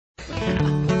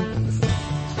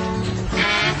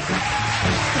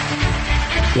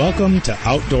Welcome to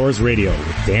Outdoors Radio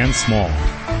with Dan Small,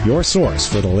 your source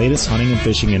for the latest hunting and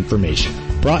fishing information.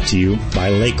 Brought to you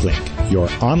by LakeLink, your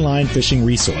online fishing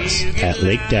resource at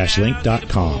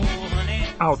lake-link.com.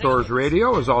 Outdoors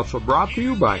Radio is also brought to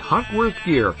you by Huntworth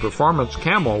Gear, performance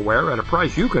camo wear at a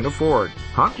price you can afford.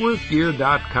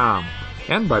 HuntworthGear.com.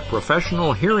 And by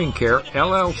Professional Hearing Care,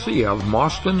 LLC of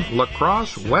Mauston, La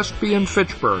Crosse, Westby, and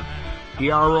Fitchburg.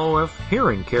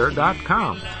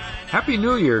 PROFHearingCare.com. Happy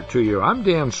New Year to you. I'm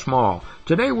Dan Small.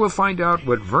 Today we'll find out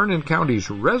what Vernon County's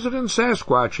resident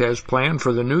Sasquatch has planned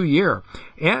for the new year.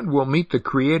 And we'll meet the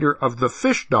creator of the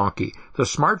Fish Donkey, the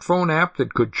smartphone app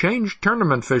that could change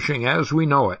tournament fishing as we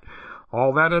know it.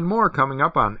 All that and more coming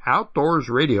up on Outdoors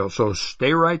Radio, so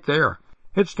stay right there.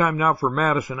 It's time now for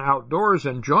Madison Outdoors,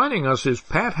 and joining us is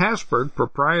Pat Hasberg,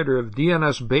 proprietor of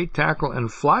DNS Bait Tackle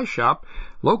and Fly Shop,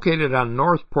 located on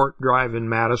Northport Drive in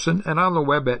Madison and on the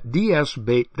web at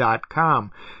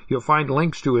dsbait.com. You'll find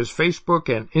links to his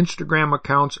Facebook and Instagram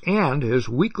accounts and his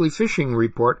weekly fishing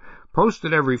report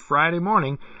posted every Friday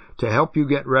morning to help you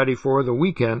get ready for the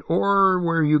weekend, or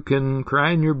where you can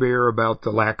cry in your beer about the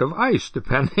lack of ice,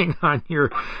 depending on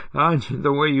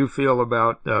the way you feel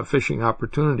about fishing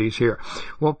opportunities here.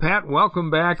 Well, Pat,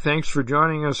 welcome back. Thanks for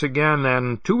joining us again,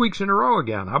 and 2 weeks in a row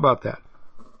again. How about that?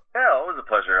 Yeah, always a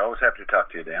pleasure. Always happy to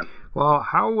talk to you, Dan. Well,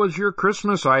 how was your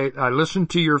Christmas? I listened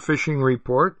to your fishing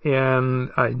report, and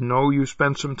I know you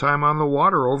spent some time on the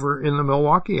water over in the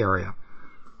Milwaukee area.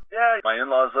 Yeah, my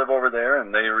in-laws live over there,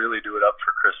 and they really do it up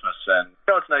for Christmas. And,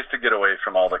 it's nice to get away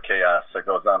from all the chaos that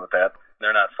goes on with that.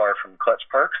 They're not far from Kletzsch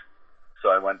Park, so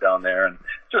I went down there and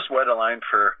just wet a line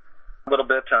for a little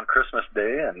bit on Christmas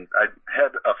Day. And I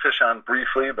had a fish on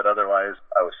briefly, but otherwise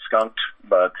I was skunked.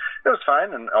 But it was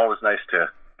fine, and always nice to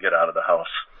get out of the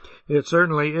house. It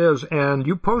certainly is. And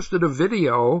you posted a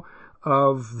video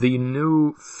of the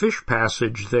new fish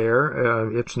passage there.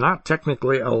 It's not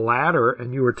technically a ladder,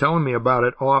 and you were telling me about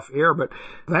it off air, but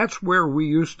that's where we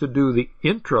used to do the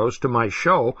intros to my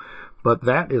show, but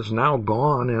that is now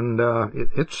gone, and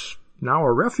it's now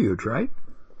a refuge, right?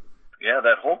 Yeah,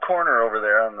 that whole corner over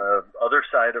there on the other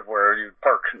side of where you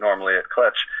park normally at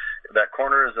Quatch, that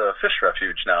corner is a fish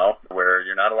refuge now where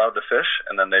you're not allowed to fish,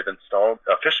 and then they've installed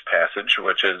a fish passage,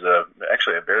 which is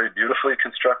actually a very beautifully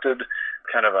constructed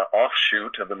kind of an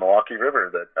offshoot of the Milwaukee River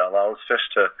that allows fish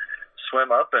to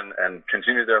swim up and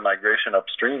continue their migration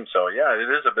upstream. So, yeah, it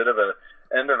is a bit of an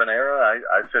end of an era.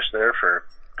 I fished there for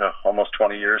almost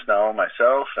 20 years now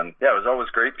myself, and, yeah, it was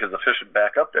always great because the fish would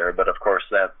back up there, but, of course,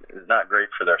 that is not great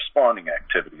for their spawning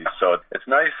activities. So it's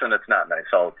nice and it's not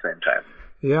nice all at the same time.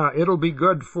 Yeah, it'll be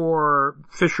good for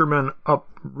fishermen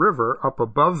upriver, up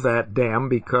above that dam,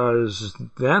 because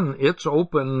then it's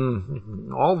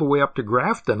open all the way up to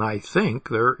Grafton, I think.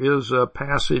 There is a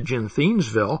passage in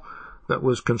Thiensville that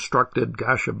was constructed,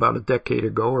 about a decade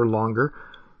ago or longer.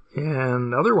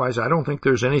 And otherwise, I don't think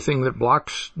there's anything that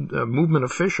blocks the movement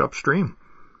of fish upstream.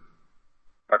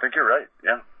 I think you're right,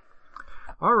 yeah.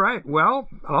 All right, well,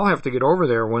 I'll have to get over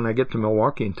there when I get to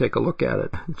Milwaukee and take a look at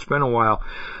it. It's been a while.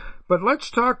 But let's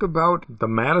talk about the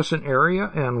Madison area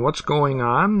and what's going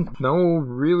on. No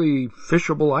really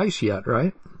fishable ice yet,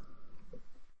 right?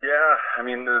 Yeah, I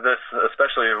mean, this,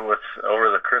 especially with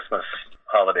over the Christmas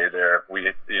holiday there, we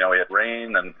had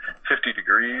rain and 50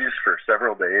 degrees for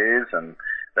several days, and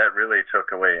that really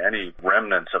took away any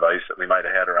remnants of ice that we might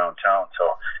have had around town.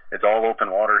 So it's all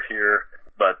open water here.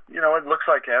 But, it looks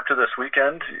like after this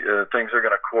weekend, things are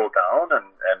going to cool down, and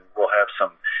we'll have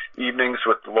some evenings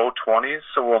with low 20s,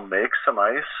 so we'll make some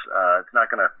ice. It's not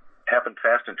going to happen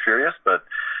fast and furious, but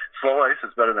slow ice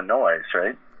is better than no ice,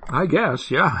 right? I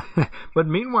guess, yeah. But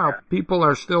meanwhile, people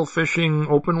are still fishing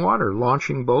open water,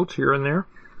 launching boats here and there.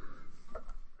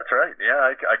 That's right,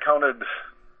 yeah. I counted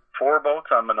 4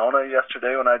 boats on Monona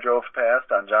yesterday when I drove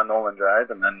past on John Nolan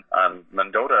Drive, and then on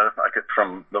Mendota,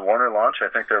 from the Warner launch, I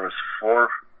think there was four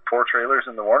trailers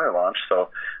in the Warner launch.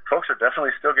 So folks are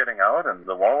definitely still getting out, and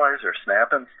the walleyes are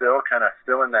snapping still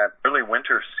in that early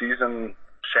winter season.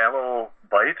 Shallow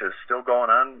bite is still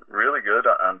going on really good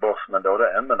on both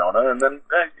Mendota and Monona, and then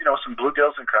some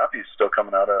bluegills and crappies still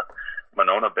coming out of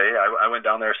Monona Bay. I went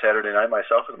down there Saturday night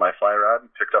myself with my fly rod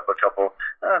and picked up a couple,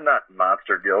 not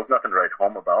monster gills, nothing to write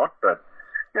home about, but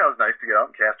it was nice to get out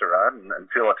and cast a rod and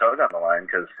feel a tug on the line,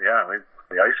 because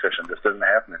the ice fishing just isn't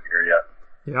happening here yet.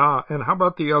 Yeah, and how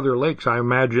about the other lakes? I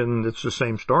imagine it's the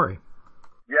same story.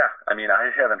 Yeah, I mean, I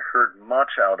haven't heard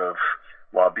much out of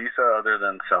Wabisa other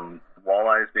than some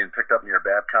walleyes being picked up near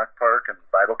Babcock Park and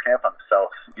Bible Camp on the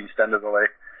southeast end of the lake,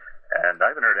 and I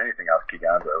haven't heard anything out of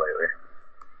Kegonsa lately.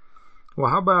 Well,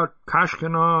 how about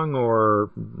Koshkonong or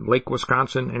Lake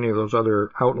Wisconsin, any of those other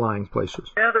outlying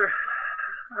places? Yeah,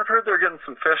 heard they're getting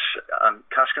some fish on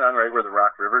Kashkonong, right where the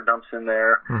Rock River dumps in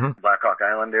there, Black Hawk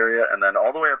Island area, and then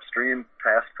all the way upstream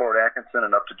past Fort Atkinson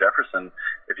and up to Jefferson.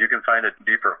 If you can find a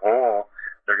deeper hole,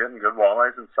 they're getting good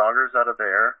walleyes and saugers out of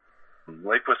there.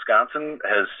 Lake Wisconsin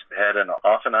has had an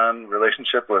off-and-on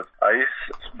relationship with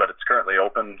ice, but it's currently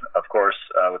open, of course,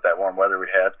 with that warm weather we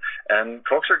had. And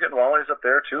folks are getting walleyes up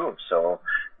there, too. So,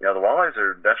 the walleyes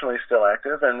are definitely still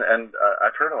active. And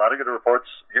I've heard a lot of good reports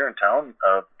here in town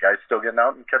of guys still getting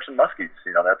out and catching muskies.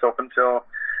 That's open till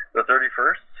the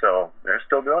 31st, so they're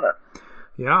still doing it.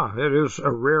 Yeah, it is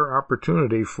a rare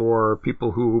opportunity for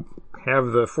people who have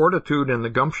the fortitude and the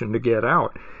gumption to get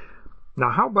out. Now,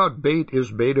 how about bait?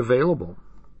 Is bait available?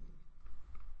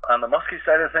 On the muskie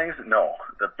side of things, no.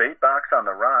 The bait box on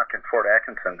the Rock in Fort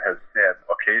Atkinson has had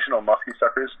occasional muskie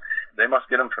suckers. They must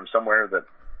get them from somewhere that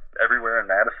everywhere in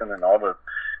Madison and all the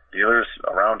dealers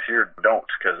around here don't,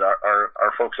 because our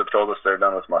folks have told us they're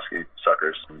done with muskie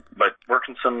suckers. But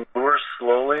working some lures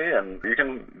slowly, and you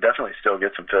can definitely still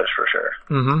get some fish for sure.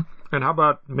 Mm-hmm. And how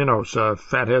about minnows,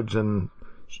 fatheads and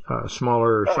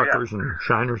smaller suckers and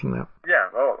shiners and that? Yeah,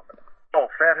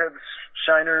 fatheads,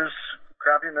 shiners,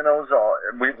 crappie minnows,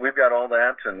 we've got all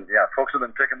that, and folks have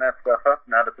been picking that stuff up,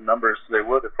 not at the numbers they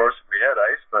would, of course, if we had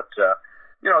ice, but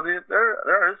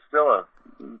there is still a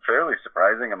fairly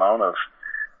surprising amount of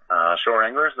shore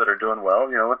anglers that are doing well.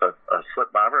 With a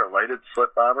slip bobber, a lighted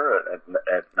slip bobber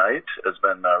at night has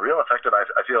been real effective.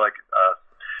 I feel like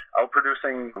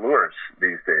outproducing lures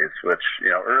these days, which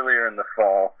earlier in the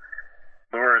fall,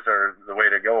 lures are the way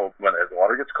to go. When the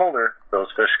water gets colder, those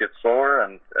fish get slower,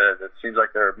 and it seems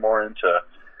like they're more into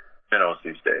minnows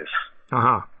these days.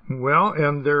 Well,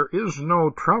 and there is no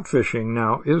trout fishing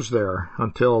now, is there,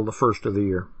 until the first of the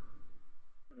year?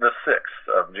 The 6th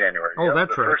of January. Oh,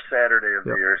 that's right. The first Saturday of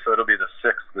the year, so it'll be the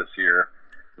 6th this year.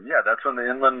 Yeah, that's when the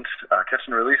inland catch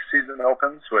and release season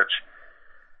opens, which,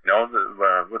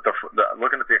 with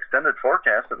looking at the extended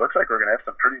forecast, it looks like we're going to have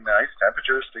some pretty nice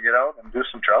temperatures to get out and do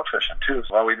some trout fishing, too.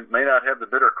 So while we may not have the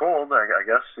bitter cold, I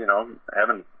guess,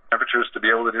 having temperatures to be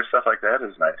able to do stuff like that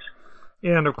is nice.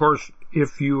 And, of course,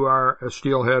 if you are a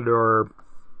steelhead or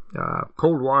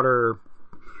cold water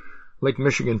Lake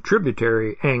Michigan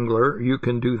tributary angler, you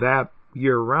can do that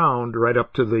year-round right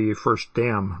up to the first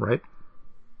dam, right?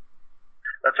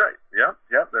 That's right.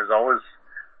 Yep. There's always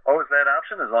that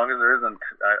option, as long as there isn't.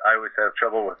 I always have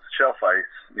trouble with shelf ice,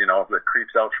 that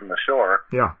creeps out from the shore.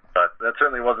 Yeah. But that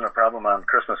certainly wasn't a problem on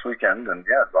Christmas weekend, and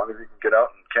as long as you can get out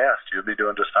and cast, you'll be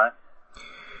doing just fine.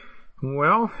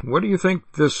 Well, what do you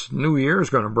think this new year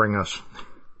is going to bring us?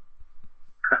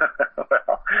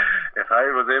 Well, if I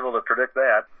was able to predict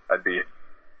that, I'd be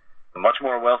a much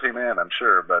more wealthy man, I'm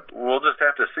sure. But we'll just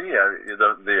have to see.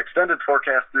 The extended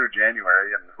forecast through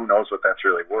January, and who knows what that's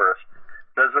really worth,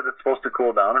 says that it's supposed to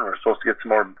cool down, and we're supposed to get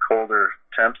some more colder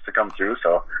temps to come through.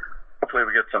 So hopefully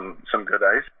we get some good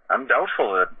ice. I'm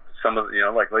doubtful that some of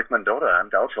like Lake Mendota, I'm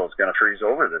doubtful it's going to freeze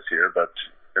over this year, but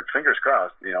fingers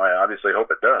crossed. I obviously hope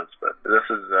it does, but this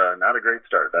is not a great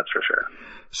start, that's for sure.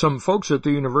 Some folks at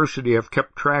the university have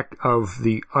kept track of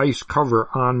the ice cover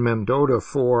on Mendota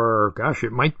for,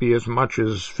 it might be as much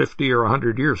as 50 or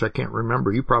 100 years. I can't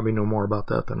remember. You probably know more about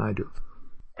that than I do.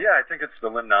 Yeah, I think it's the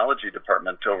limnology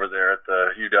department over there at the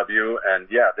UW, and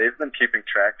they've been keeping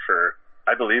track for,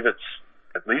 I believe it's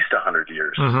at least 100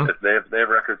 years. Mm-hmm. They have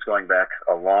records going back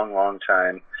a long, long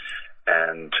time.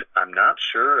 And I'm not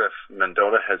sure if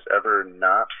Mendota has ever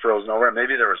not frozen over.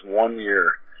 Maybe there was one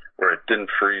year where it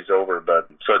didn't freeze over, but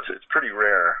so it's pretty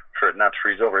rare for it not to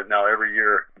freeze over. Now every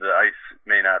year the ice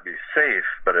may not be safe,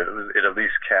 but it at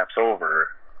least caps over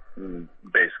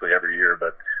basically every year.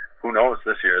 But who knows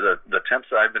this year? The temps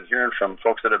that I've been hearing from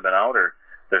folks that have been out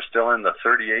they're still in the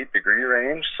 38-degree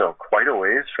range, so quite a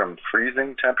ways from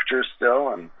freezing temperatures still.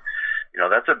 And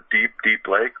that's a deep, deep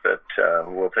lake that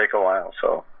will take a while.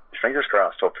 So fingers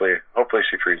crossed, hopefully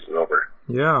she freezes over.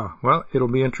 Yeah, well, it'll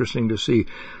be interesting to see.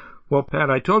 Well,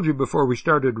 Pat, I told you before we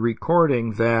started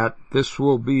recording that this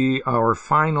will be our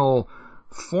final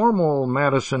formal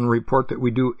Madison report that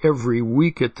we do every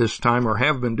week at this time, or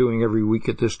have been doing every week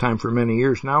at this time for many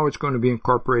years. Now it's going to be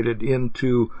incorporated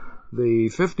into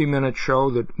the 50-minute show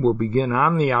that will begin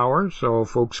on the hour, so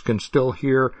folks can still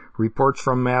hear reports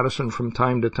from Madison from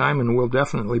time to time, and we'll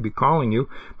definitely be calling you,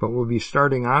 but we'll be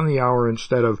starting on the hour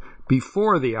instead of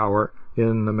before the hour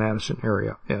in the Madison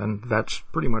area, and that's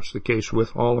pretty much the case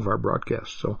with all of our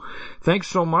broadcasts. So thanks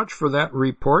so much for that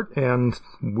report, and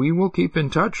we will keep in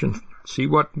touch and see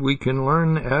what we can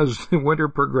learn as the winter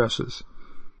progresses.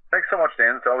 Thanks so much,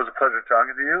 Dan. It's always a pleasure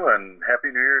talking to you, and Happy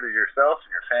New Year to yourself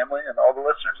and your family and all the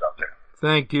listeners out there.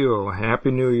 Thank you.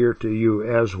 Happy New Year to you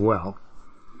as well.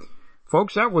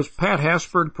 Folks, that was Pat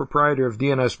Hasberg, proprietor of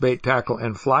DNS Bait, Tackle,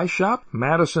 and Fly Shop,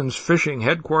 Madison's fishing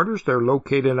headquarters. They're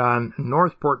located on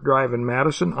Northport Drive in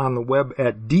Madison, on the web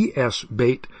at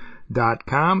dsbait.com.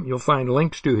 You'll find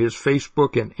links to his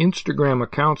Facebook and Instagram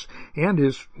accounts and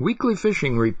his weekly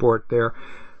fishing report there,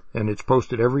 and it's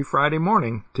posted every Friday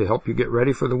morning to help you get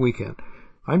ready for the weekend.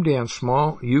 I'm Dan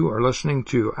Small. You are listening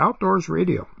to Outdoors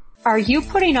Radio. Are you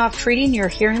putting off treating your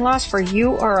hearing loss for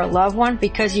you or a loved one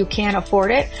because you can't afford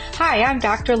it? Hi, I'm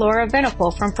Dr. Laura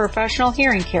Venipal from Professional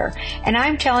Hearing Care, and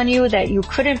I'm telling you that you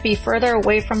couldn't be further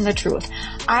away from the truth.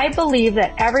 I believe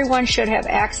that everyone should have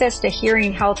access to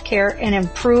hearing health care and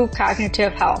improve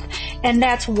cognitive health, and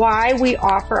that's why we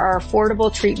offer our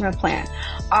affordable treatment plan.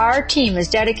 Our team is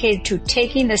dedicated to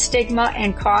taking the stigma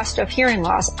and cost of hearing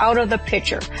loss out of the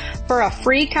picture. For a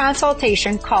free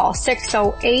consultation, call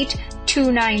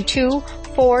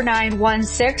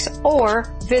 608-292-4916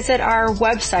 or visit our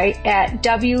website at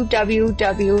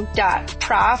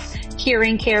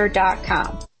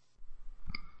www.profhearingcare.com.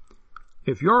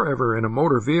 If you're ever in a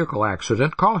motor vehicle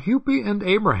accident, call Hupy and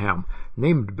Abraham,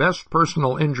 named Best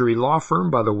Personal Injury Law Firm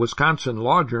by the Wisconsin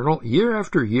Law Journal year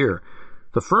after year.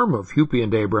 The firm of Hupy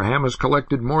and Abraham has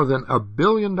collected more than $1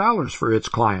 billion for its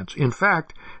clients. In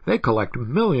fact, they collect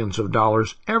millions of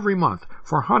dollars every month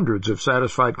for hundreds of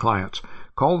satisfied clients.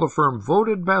 Call the firm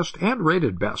voted best and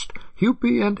rated best,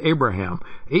 Hupy and Abraham,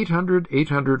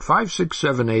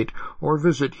 800-800-5678, or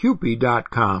visit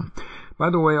hupy.com.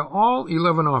 By the way, all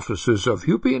 11 offices of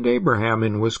Hupy and Abraham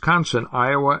in Wisconsin,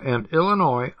 Iowa, and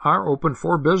Illinois are open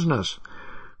for business.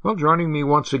 Well, joining me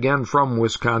once again from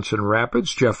Wisconsin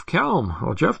Rapids, Jeff Kelm.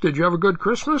 Well, Jeff, did you have a good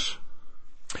Christmas?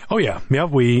 Oh yeah,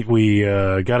 we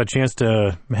got a chance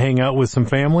to hang out with some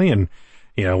family, and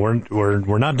you know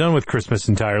we're not done with Christmas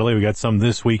entirely. We got some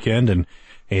this weekend, and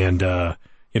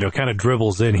kind of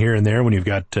dribbles in here and there when you've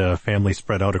got family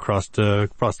spread out across the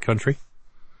country.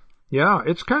 Yeah,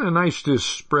 it's kind of nice to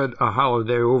spread a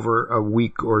holiday over a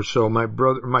week or so. My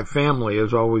family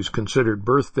has always considered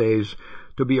birthdays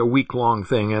to be a week-long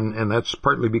thing, and that's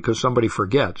partly because somebody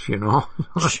forgets, you know.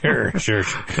 Sure.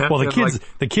 Well,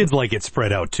 the kids like it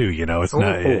spread out too, you know. It's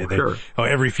sure.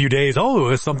 Every few days,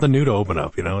 there's something new to open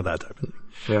up, you know, that type of thing.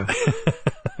 Yeah.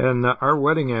 And our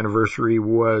wedding anniversary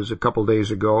was a couple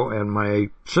days ago, and my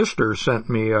sister sent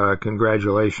me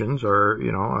congratulations,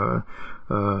 or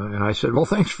and I said, well,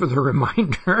 thanks for the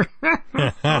reminder.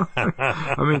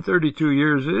 I mean, 32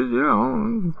 years,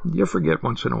 you forget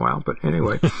once in a while. But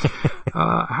anyway,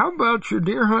 how about your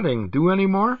deer hunting? Do any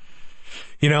more?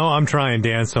 You know, I'm trying,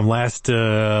 Dan, some last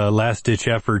ditch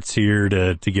efforts here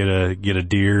to get a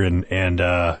deer, and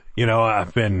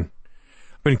I've been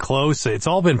close. It's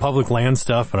all been public land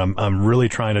stuff, and I'm really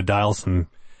trying to dial some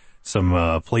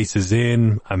places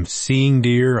in. I'm seeing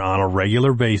deer on a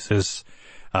regular basis.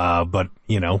 But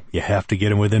you have to get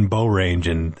them within bow range,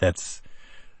 and that's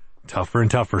tougher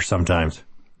and tougher sometimes.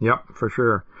 Yep, for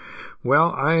sure.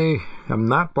 Well, I am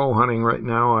not bow hunting right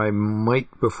now. I might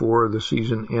before the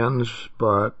season ends,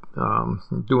 but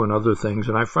doing other things.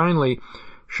 And I finally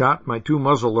shot my 2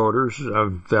 muzzle loaders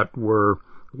that were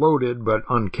loaded but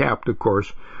uncapped, of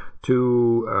course,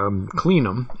 to clean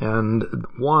them. And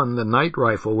one, the night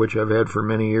rifle, which I've had for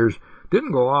many years,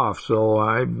 didn't go off, so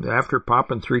after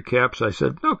popping 3 caps, I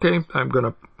said, okay, I'm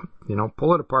gonna,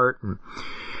 pull it apart, and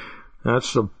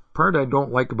that's the part I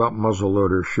don't like about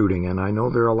muzzleloader shooting, and I know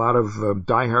there are a lot of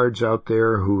diehards out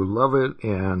there who love it,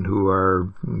 and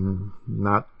who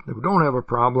don't have a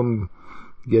problem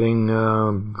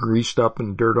getting greased up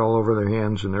and dirt all over their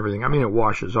hands and everything. I mean, it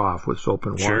washes off with soap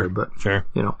and water, but,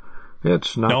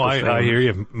 it's not the same. I hear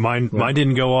you. Mine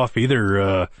didn't go off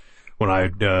either, when I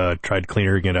tried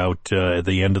clearing it out at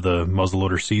the end of the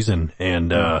muzzleloader season,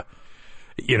 and it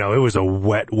was a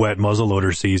wet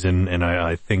muzzleloader season, and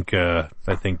I think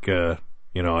obviously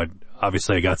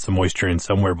I got some moisture in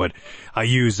somewhere, but I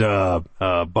use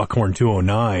buckhorn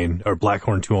 209 or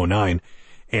blackhorn 209,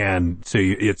 and so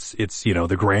it's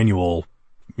the granule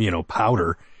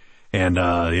powder, and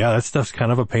that stuff's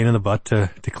kind of a pain in the butt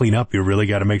to clean up. You really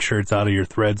got to make sure it's out of your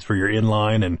threads for your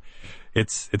inline, and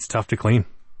it's tough to clean.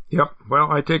 Yep. Well,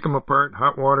 I take them apart,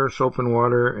 hot water, soap and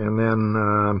water, and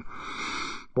then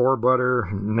boar butter,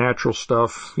 natural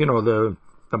stuff. The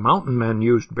mountain men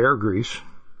used bear grease.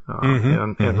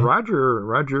 And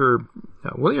Roger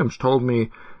Williams told me,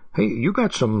 hey, you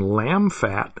got some lamb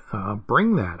fat.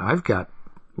 Bring that. I've got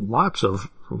lots of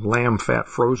lamb fat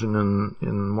frozen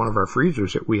in one of our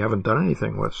freezers that we haven't done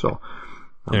anything with. So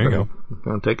there you go. I'm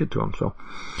going to take it to him. So,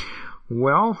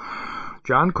 well,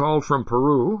 John called from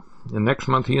Peru. And next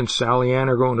month he and Sally Ann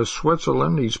are going to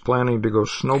Switzerland. He's planning to go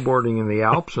snowboarding in the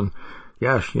Alps. And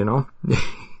yes,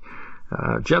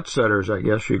 jet setters, I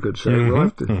guess you could say.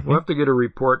 Mm-hmm. We'll have to get a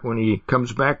report when he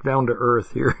comes back down to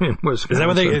earth here in Wisconsin. Is that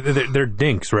what they're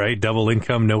dinks, right? Double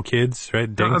income, no kids,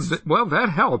 right? Dinks. Well, that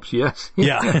helps, yes.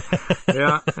 Yeah.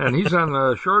 Yeah, and he's on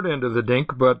the short end of the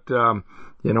dink, but,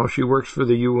 she works for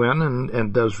the UN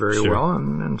and does very well,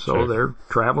 and so they're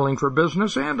traveling for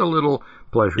business and a little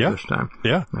pleasure this time.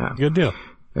 Yeah, good deal.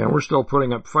 And we're still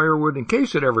putting up firewood in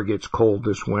case it ever gets cold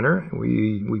this winter.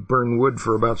 We burn wood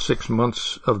for about 6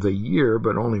 months of the year,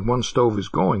 but only one stove is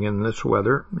going in this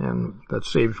weather, and that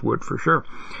saves wood for sure.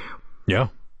 Yeah.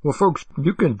 Well, folks,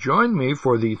 you can join me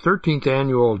for the 13th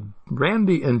annual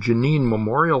Randy and Janine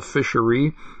Memorial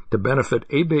Fishery to benefit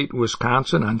Abate,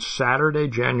 Wisconsin on Saturday,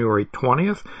 January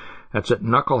 20th. That's at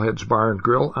Knucklehead's Bar and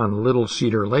Grill on Little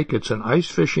Cedar Lake. It's an ice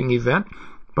fishing event,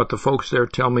 but the folks there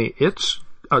tell me it's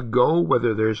a go,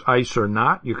 whether there's ice or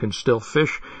not. You can still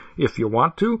fish if you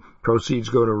want to. Proceeds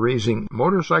go to raising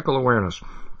motorcycle awareness.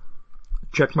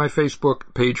 Check my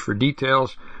Facebook page for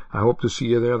details. I hope to see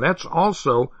you there. That's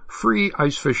also free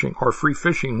ice fishing, or free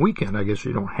fishing weekend. I guess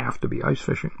you don't have to be ice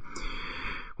fishing.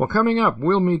 Well, coming up,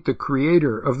 we'll meet the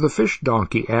creator of the Fish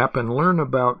Donkey app and learn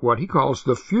about what he calls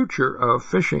the future of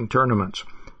fishing tournaments.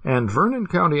 And Vernon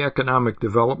County Economic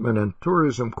Development and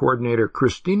Tourism Coordinator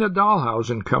Christina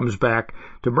Dollhausen comes back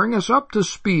to bring us up to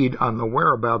speed on the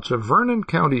whereabouts of Vernon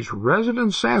County's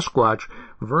resident Sasquatch,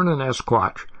 Vernon S.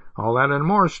 Quatch. All that and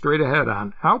more straight ahead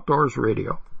on Outdoors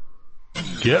Radio.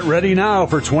 Get ready now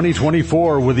for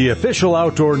 2024 with the official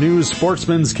Outdoor News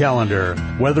Sportsman's Calendar.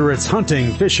 Whether it's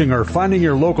hunting, fishing, or finding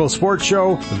your local sports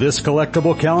show, this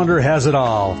collectible calendar has it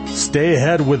all. Stay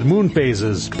ahead with moon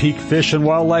phases, peak fish and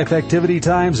wildlife activity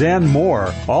times, and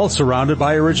more. All surrounded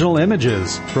by original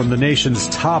images from the nation's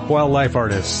top wildlife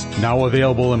artists. Now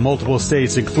available in multiple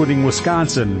states including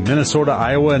Wisconsin, Minnesota,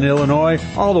 Iowa, and Illinois,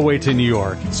 all the way to New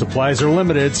York. Supplies are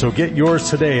limited, so get yours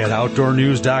today at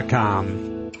OutdoorNews.com.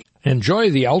 Enjoy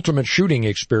the ultimate shooting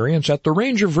experience at the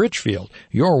Range of Richfield,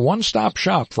 your one-stop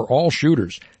shop for all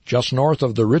shooters. Just north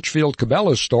of the Richfield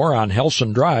Cabela's store on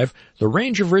Helson Drive, the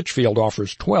Range of Richfield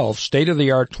offers 12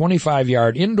 state-of-the-art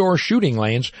 25-yard indoor shooting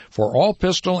lanes for all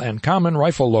pistol and common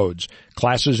rifle loads,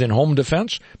 classes in home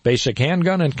defense, basic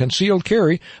handgun and concealed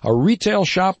carry, a retail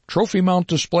shop, trophy mount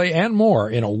display, and more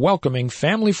in a welcoming,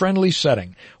 family-friendly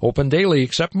setting. Open daily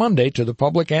except Monday to the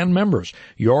public and members.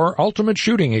 Your ultimate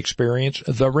shooting experience,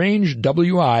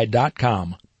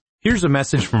 therangewi.com. Here's a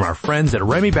message from our friends at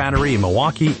Remy Battery in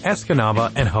Milwaukee,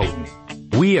 Escanaba, and Houghton.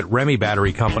 We at Remy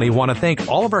Battery Company want to thank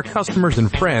all of our customers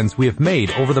and friends we have made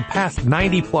over the past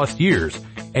 90-plus years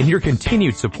and your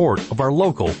continued support of our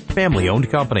local,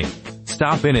 family-owned company.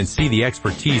 Stop in and see the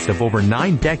expertise of over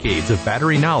 9 decades of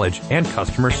battery knowledge and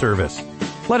customer service.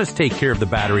 Let us take care of the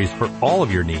batteries for all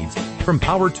of your needs, from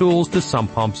power tools to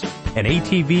sump pumps and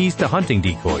ATVs to hunting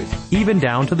decoys, even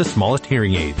down to the smallest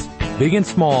hearing aids. Big and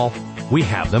small, we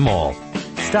have them all.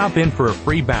 Stop in for a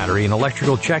free battery and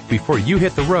electrical check before you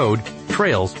hit the road,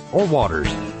 trails, or waters.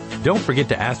 Don't forget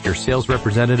to ask your sales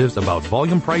representatives about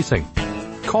volume pricing.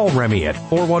 Call Remy at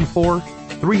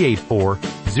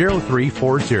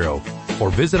 414-384-0340 or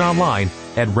visit online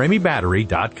at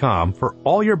RemyBattery.com for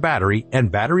all your battery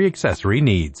and battery accessory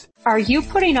needs. Are you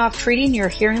putting off treating your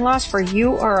hearing loss for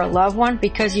you or a loved one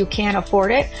because you can't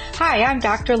afford it? Hi, I'm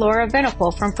Dr. Laura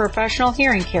Venipal from Professional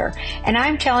Hearing Care, and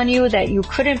I'm telling you that you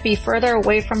couldn't be further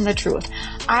away from the truth.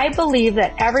 I believe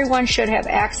that everyone should have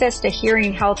access to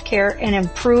hearing health care and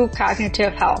improve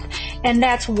cognitive health, and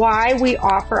that's why we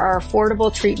offer our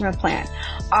affordable treatment plan.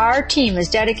 Our team is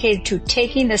dedicated to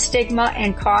taking the stigma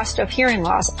and cost of hearing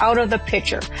loss out of the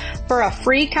picture. For a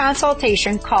free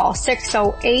consultation, call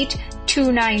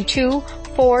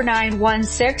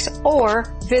 608-292-4916 or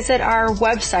visit our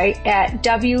website at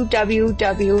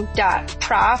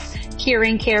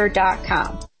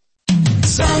www.profhearingcare.com.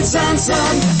 Sun, sun,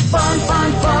 sun, fun,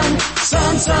 fun, fun,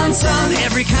 sun, sun, sun,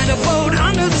 every kind of boat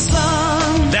under the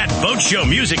sun. That boat show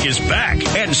music is back,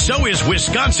 and so is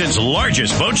Wisconsin's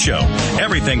largest boat show.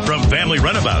 Everything from family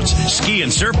runabouts, ski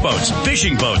and surf boats,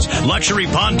 fishing boats, luxury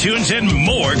pontoons, and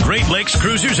more Great Lakes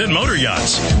cruisers and motor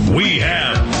yachts. We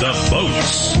have the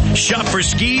boats. Shop for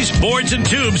skis, boards, and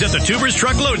tubes at the Tubers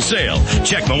Truckload Sale.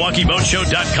 Check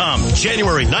MilwaukeeBoatShow.com,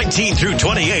 January 19 through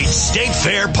 28, State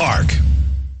Fair Park.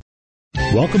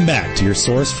 Welcome back to your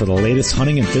source for the latest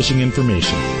hunting and fishing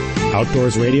information.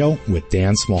 Outdoors Radio with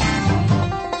Dan Small.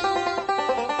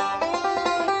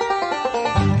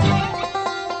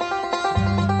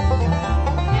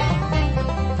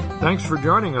 Thanks for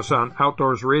joining us on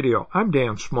Outdoors Radio. I'm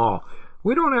Dan Small.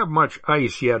 We don't have much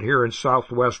ice yet here in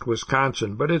southwest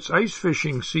Wisconsin, but it's ice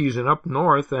fishing season up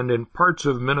north and in parts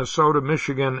of Minnesota,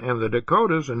 Michigan, and the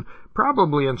Dakotas, and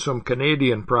probably in some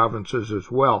Canadian provinces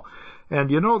as well. And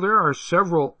you know, there are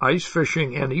several ice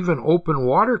fishing and even open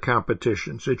water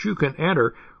competitions that you can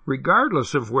enter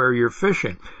regardless of where you're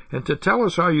fishing. And to tell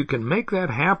us how you can make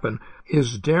that happen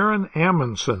is Darren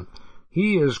Amundsen.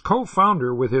 He is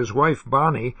co-founder with his wife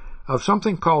Bonnie of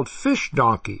something called Fish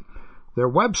Donkey. Their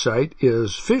website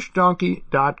is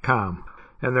fishdonkey.com,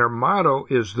 and their motto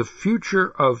is the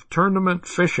future of tournament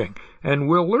fishing. And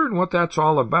we'll learn what that's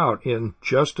all about in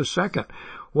just a second.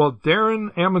 Well,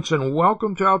 Darren Amundsen,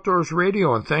 welcome to Outdoors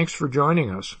Radio, and thanks for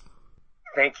joining us.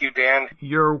 Thank you, Dan.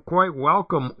 You're quite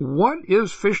welcome. What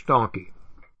is Fish Donkey?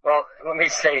 Well, let me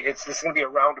say, this is going to be a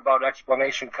roundabout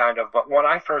explanation kind of, but when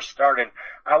I first started,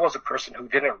 I was a person who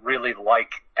didn't really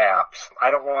like apps. I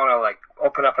don't want to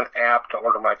open up an app to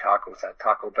order my tacos at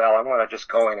Taco Bell. I want to just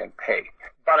go in and pay.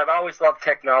 But I've always loved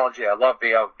technology. I love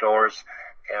the outdoors.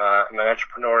 I'm an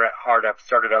entrepreneur at heart. I've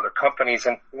started other companies.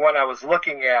 And when I was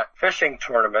looking at fishing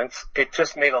tournaments, it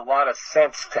just made a lot of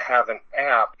sense to have an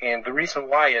app. And the reason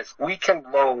why is we can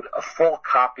load a full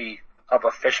copy of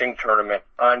a fishing tournament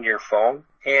on your phone.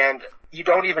 And you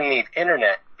don't even need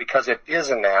internet because it is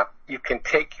an app. You can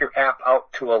take your app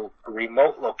out to a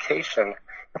remote location.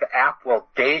 The app will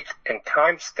date and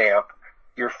timestamp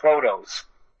your photos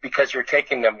because you're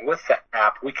taking them with the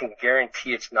app. We can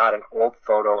guarantee it's not an old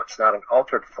photo. It's not an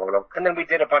altered photo. And then we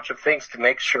did a bunch of things to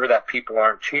make sure that people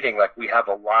aren't cheating. Like we have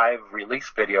a live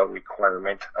release video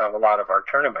requirement of a lot of our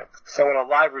tournaments. So in a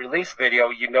live release video,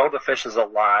 you know the fish is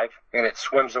alive and it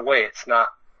swims away. It's not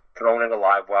thrown in a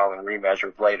live well and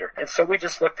remeasured later. And so we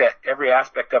just looked at every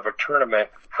aspect of a tournament,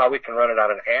 how we can run it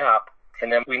on an app, and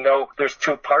then we know there's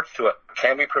two parts to it.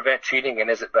 Can we prevent cheating, and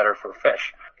is it better for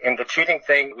fish? And the cheating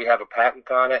thing, we have a patent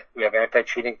on it. We have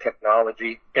anti-cheating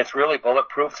technology. It's really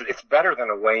bulletproof. It's better than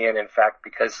a weigh-in, in fact,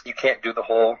 because you can't do the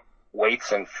whole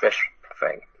weights and fish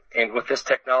thing. And with this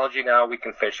technology now, we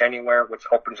can fish anywhere, which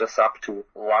opens us up to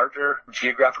larger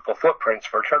geographical footprints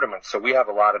for tournaments. So we have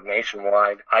a lot of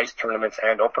nationwide ice tournaments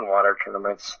and open water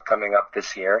tournaments coming up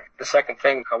this year. The second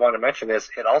thing I want to mention is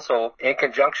it also, in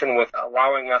conjunction with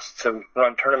allowing us to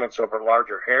run tournaments over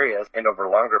larger areas and over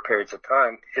longer periods of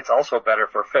time, it's also better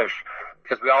for fish.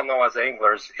 Because we all know as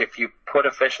anglers, if you put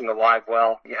a fish in the live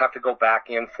well, you have to go back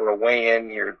in for a weigh-in.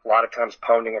 You're a lot of times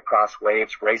pounding across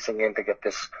waves, racing in to get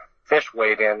this fish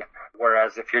weighed in,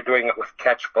 whereas if you're doing it with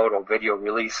catch, photo, video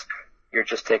release, you're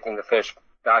just taking the fish,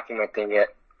 documenting it,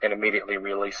 and immediately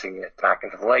releasing it back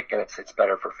into the lake, and it's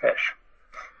better for fish.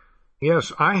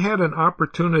 Yes, I had an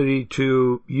opportunity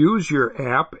to use your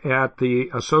app at the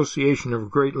Association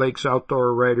of Great Lakes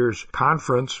Outdoor Writers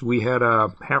Conference. We had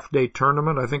a half-day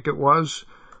tournament, I think it was.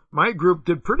 My group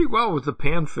did pretty well with the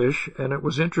panfish, and it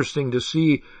was interesting to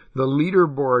see the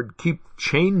leaderboard keep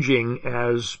changing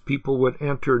as people would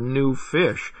enter new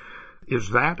fish. Is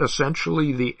that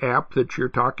essentially the app that you're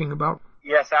talking about?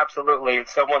 Yes, absolutely.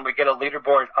 So when we get a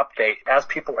leaderboard update, as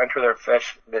people enter their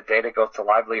fish, the data goes to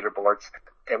live leaderboards.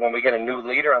 And when we get a new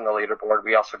leader on the leaderboard,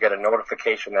 we also get a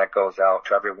notification that goes out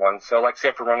to everyone. So like say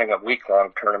if we're running a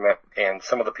week-long tournament and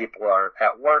some of the people are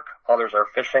at work, others are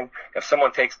fishing, if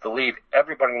someone takes the lead,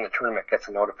 everybody in the tournament gets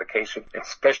a notification.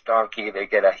 It's Fish Donkey. They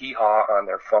get a hee-haw on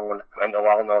their phone, and they'll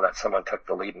all know that someone took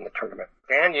the lead in the tournament.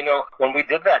 And, you know, when we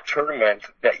did that tournament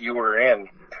that you were in,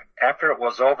 after it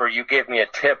was over, you gave me a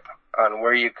tip on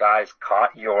where you guys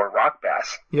caught your rock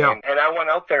bass. Yeah. And I went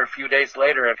out there a few days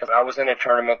later because I was in a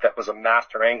tournament that was a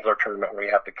master angler tournament where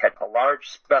you have to catch a large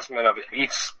specimen of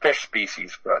each fish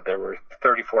species. But there were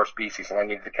 34 species and I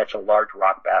needed to catch a large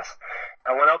rock bass.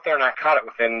 I went out there and I caught it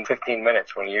within 15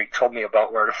 minutes when you told me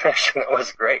about where to fish, and it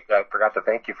was great. I forgot to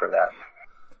thank you for that.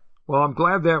 Well, I'm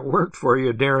glad that worked for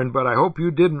you, Darren, but I hope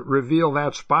you didn't reveal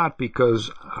that spot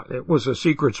because it was a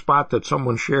secret spot that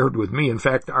someone shared with me. In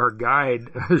fact, our guide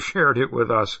shared it with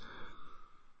us.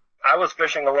 I was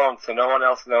fishing alone, so no one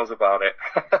else knows about it.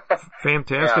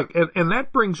 Fantastic. Yeah. And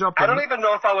that brings up... I don't even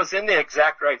know if I was in the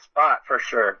exact right spot for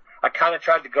sure. I kind of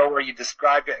tried to go where you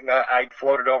described it, and I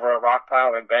floated over a rock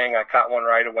pile, and bang, I caught one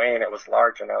right away, and it was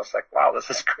large, and I was like, wow, this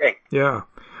is great. Yeah.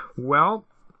 Well,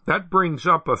 that brings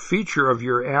up a feature of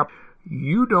your app.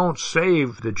 You don't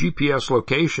save the GPS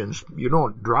locations. You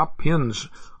don't drop pins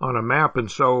on a map, and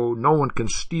so no one can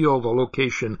steal the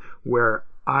location where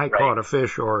I caught a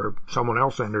fish or someone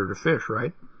else entered a fish,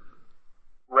 right?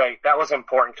 Right. That was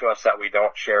important to us that we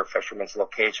don't share fishermen's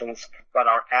locations, but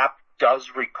our app does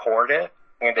record it,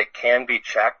 and it can be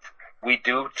checked. We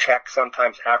do check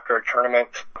sometimes after a tournament,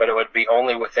 but it would be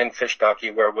only within Fish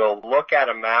Donkey where we'll look at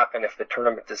a map, and if the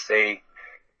tournament is, say,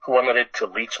 limited to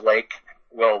Leech Lake,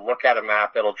 we'll look at a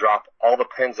map, it'll drop all the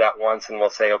pins at once, and we'll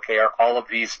say, okay, are all of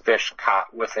these fish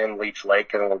caught within Leech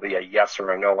Lake? And it'll be a yes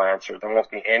or a no answer. There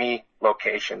won't be any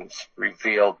locations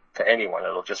revealed to anyone.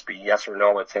 It'll just be yes or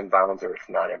no, it's inbounds, or it's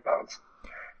not inbounds.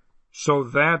 So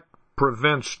that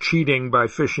prevents cheating by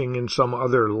fishing in some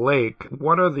other lake.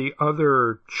 What are the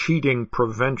other cheating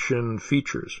prevention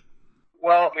features?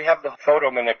 Well, we have the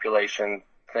photo manipulation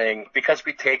thing. Because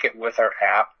we take it with our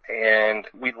app and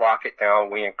we lock it down,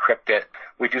 we encrypt it,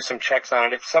 we do some checks on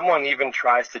it. If someone even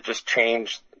tries to just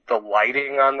change the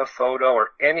lighting on the photo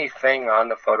or anything on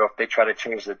the photo, if they try to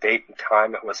change the date and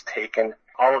time it was taken,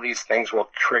 all of these things will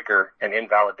trigger an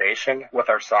invalidation with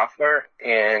our software.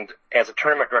 And as a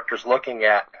tournament director is looking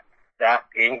at that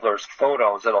angler's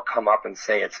photos, it'll come up and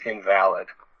say it's invalid.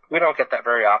 We don't get that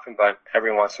very often, but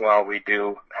every once in a while we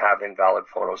do have invalid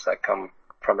photos that come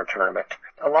from a tournament.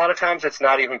 A lot of times it's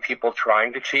not even people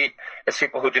trying to cheat. It's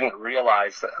people who didn't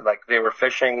realize that, like, they were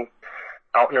fishing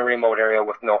out in a remote area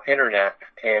with no internet,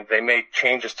 and they made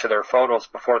changes to their photos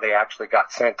before they actually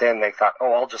got sent in. They thought,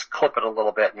 oh, I'll just clip it a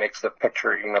little bit, makes the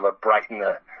picture, brighten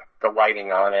the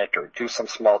lighting on it, or do some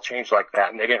small change like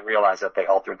that. And they didn't realize that they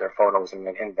altered their photos and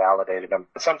then invalidated them.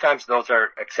 Sometimes those are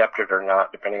accepted or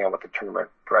not, depending on what the tournament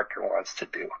director wants to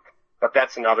do. But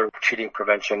that's another cheating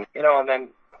prevention. And then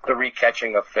the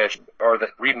recatching of fish or the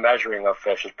remeasuring of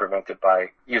fish is prevented by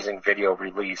using video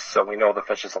release. So we know the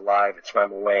fish is alive, it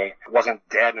swam away. It wasn't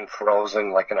dead and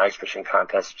frozen like an ice fishing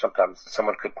contest. Sometimes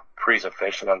someone could freeze a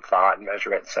fish and unthaw it and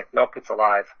measure it. It's like, nope, it's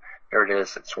alive. Here it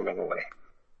is. It's swimming away.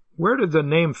 Where did the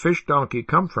name fish donkey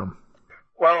come from?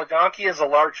 Well, a donkey is a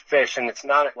large fish, and it's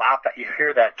not a lot that you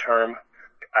hear that term.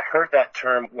 I heard that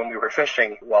term when we were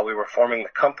fishing while we were forming the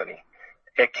company.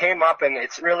 It came up, and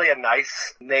it's really a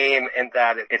nice name in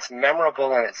that it's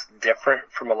memorable and it's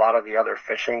different from a lot of the other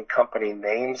fishing company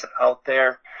names out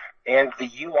there. And the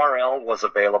URL was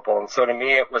available, and so to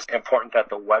me it was important that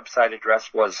the website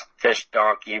address was Fish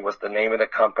Donkey, was the name of the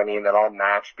company, and that all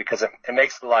matched, because it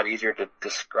makes it a lot easier to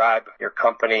describe your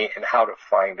company and how to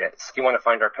find it. So if you want to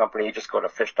find our company, you just go to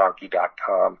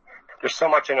fishdonkey.com. There's so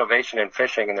much innovation in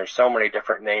fishing, and there's so many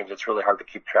different names, it's really hard to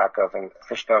keep track of, and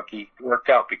Fish Donkey worked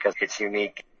out because it's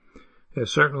unique. It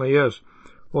certainly is.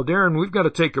 Well, Darren, we've got to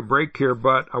take a break here,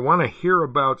 but I want to hear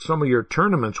about some of your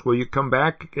tournaments. Will you come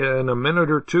back in a minute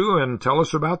or two and tell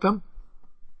us about them?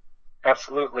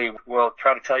 Absolutely. We'll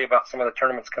try to tell you about some of the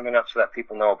tournaments coming up so that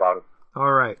people know about them.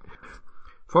 All right.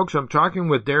 Folks, I'm talking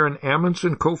with Darren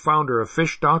Amundsen, co-founder of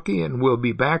Fish Donkey, and we'll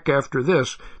be back after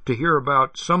this to hear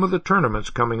about some of the tournaments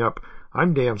coming up.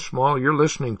 I'm Dan Small. You're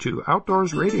listening to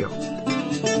Outdoors Radio.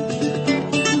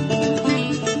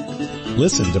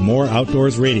 Listen to more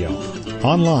Outdoors Radio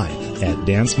online at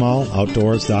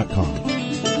dansmalloutdoors.com.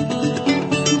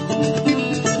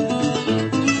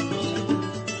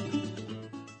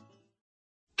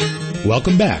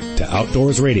 Welcome back to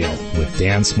Outdoors Radio with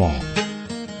Dan Small.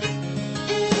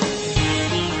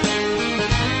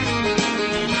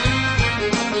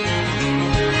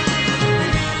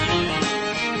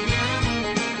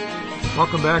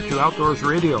 Welcome back to Outdoors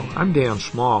Radio. I'm Dan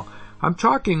Small. I'm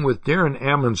talking with Darren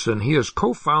Amundsen. He is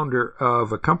co-founder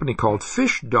of a company called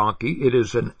Fish Donkey. It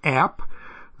is an app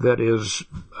that is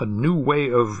a new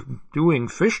way of doing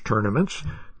fish tournaments.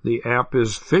 The app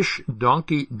is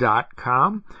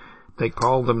fishdonkey.com. They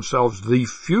call themselves the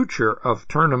future of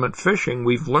tournament fishing.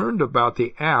 We've learned about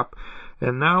the app,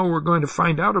 and now we're going to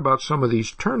find out about some of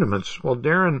these tournaments. Well,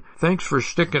 Darren, thanks for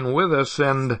sticking with us.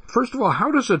 And first of all, how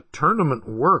does a tournament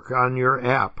work on your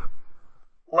app?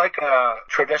 Like a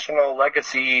traditional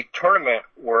legacy tournament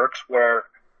works, where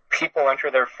people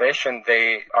enter their fish and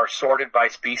they are sorted by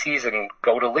species and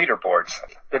go to leaderboards.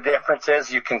 The difference is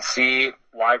you can see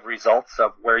live results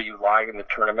of where you lie in the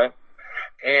tournament.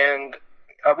 And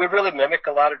we really mimic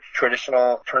a lot of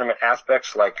traditional tournament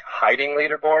aspects like hiding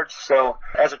leaderboards. So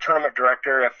as a tournament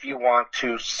director, if you want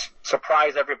to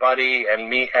surprise everybody and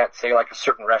meet at, say, like a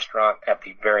certain restaurant at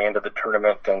the very end of the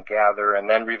tournament and gather and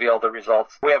then reveal the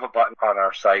results, we have a button on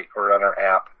our site or on our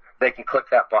app. They can click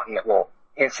that button. It will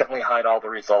instantly hide all the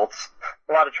results.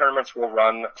 A lot of tournaments will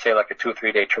run, say, like a 2 or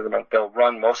 3 day tournament. They'll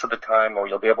run most of the time, or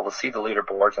you'll be able to see the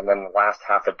leaderboards, and then the last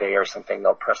half a day or something,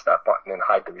 they'll press that button and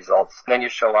hide the results. And then you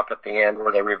show up at the end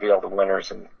where they reveal the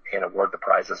winners and award the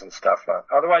prizes and stuff.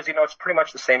 Otherwise, it's pretty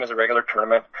much the same as a regular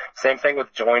tournament. Same thing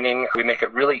with joining. We make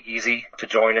it really easy to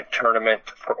join a tournament.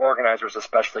 For organizers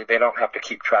especially, they don't have to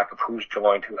keep track of who's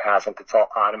joined, who hasn't. It's all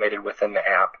automated within the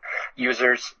app.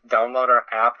 Users download our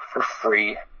app for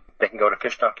free. They can go to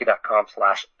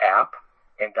fishdonkey.com/app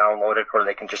and download it, or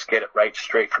they can just get it right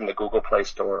straight from the Google Play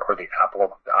Store or the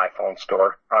Apple iPhone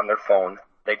store on their phone.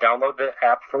 They download the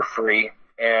app for free,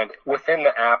 and within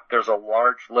the app, there's a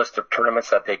large list of tournaments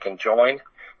that they can join,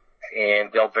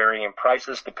 and they'll vary in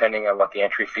prices depending on what the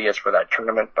entry fee is for that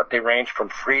tournament, but they range from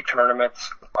free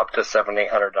tournaments up to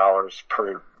 $700-800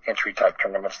 per entry type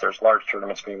tournaments. There's large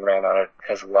tournaments being ran on it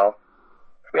as well.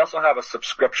 We also have a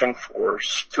subscription for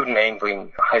student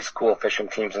angling, high school fishing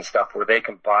teams and stuff where they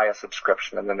can buy a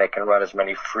subscription and then they can run as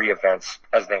many free events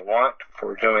as they want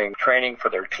for doing training for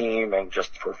their team and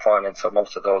just for fun. And so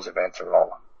most of those events are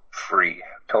all free,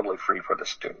 totally free for the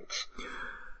students.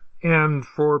 And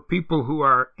for people who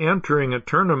are entering a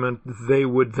tournament, they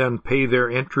would then pay their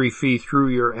entry fee through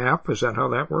your app? Is that how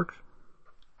that works?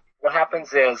 What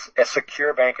happens is a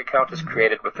secure bank account is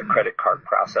created with the credit card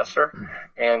processor.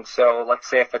 And so let's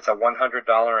say if it's a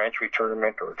 $100 entry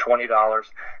tournament or $20,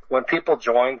 when people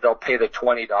join, they'll pay the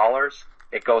 $20.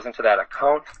 It goes into that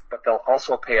account, but they'll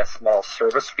also pay a small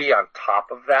service fee on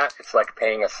top of that. It's like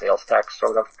paying a sales tax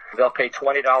sort of. They'll pay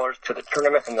 $20 to the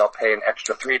tournament and they'll pay an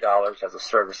extra $3 as a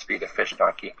service fee to Fish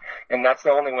Donkey. And that's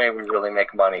the only way we really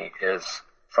make money is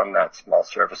from that small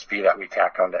service fee that we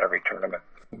tack onto every tournament.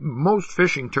 Most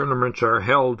fishing tournaments are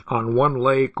held on one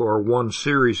lake or one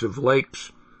series of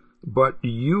lakes, but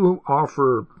you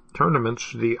offer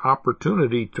tournaments the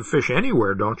opportunity to fish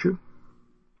anywhere, don't you?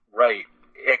 Right.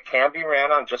 It can be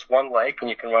ran on just one lake, and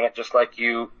you can run it just like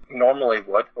you normally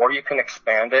would, or you can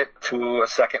expand it to a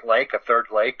second lake, a third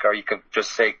lake, or you can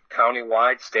just say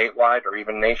county-wide, statewide, or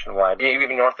even nationwide,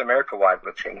 even North America-wide,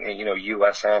 which,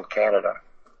 U.S. and Canada.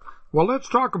 Well, let's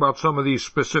talk about some of these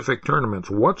specific tournaments.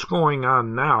 What's going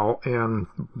on now, and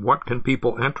what can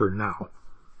people enter now?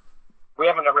 We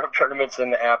have a number of tournaments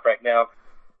in the app right now.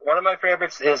 One of my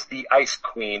favorites is the Ice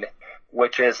Queen,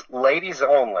 which is ladies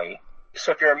only.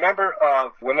 So if you're a member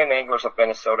of Women Anglers of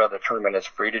Minnesota, the tournament is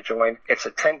free to join. It's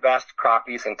a 10 best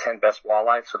crappies and 10 best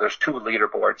walleyes, so there's 2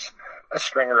 leaderboards, a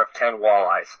stringer of 10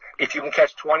 walleyes. If you can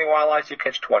catch 20 walleyes, you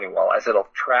catch 20 walleyes. It'll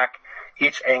track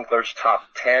each angler's top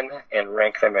 10 and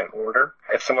rank them in order.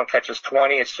 If someone catches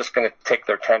 20, it's just going to take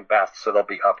their 10 best, so they'll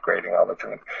be upgrading all the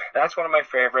time. That's one of my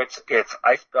favorites. It's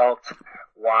ice belt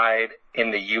wide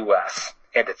in the U.S.,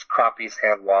 and it's crappies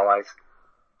and walleyes.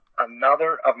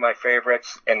 Another of my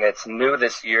favorites, and it's new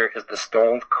this year, is the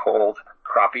Stone Cold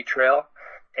Crappie Trail,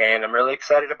 and I'm really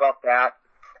excited about that.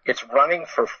 It's running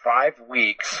for 5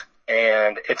 weeks,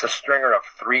 and it's a stringer of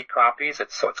 3 crappies.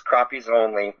 So it's crappies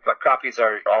only, but crappies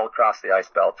are all across the ice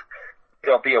belt.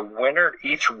 There'll be a winner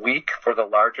each week for the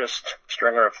largest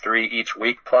stringer of 3 each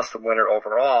week, plus the winner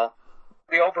overall.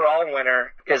 The overall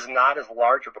winner is not as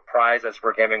large of a prize as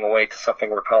we're giving away to something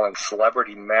we're calling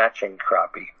Celebrity Matching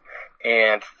Crappie.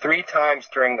 And 3 times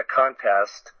during the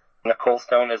contest, Nicole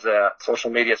Stone is a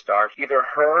social media star. Either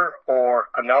her or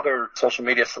another social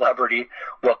media celebrity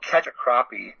will catch a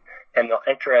crappie, and they'll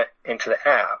enter it into the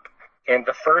app. And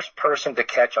the first person to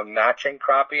catch a matching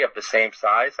crappie of the same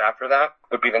size after that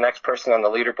would be the next person on the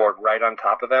leaderboard right on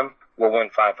top of them will win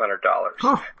 $500.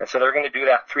 Huh. And so they're going to do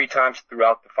that 3 times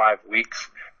throughout the 5 weeks.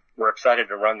 We're excited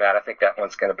to run that. I think that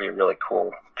one's going to be a really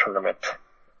cool tournament.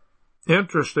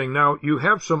 Interesting. Now, you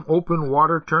have some open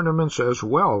water tournaments as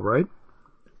well, right?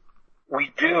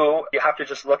 We do. You have to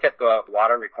just look at the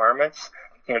water requirements.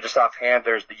 Just offhand,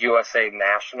 there's the USA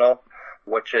National,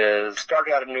 which is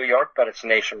started out of New York, but it's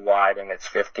nationwide, and it's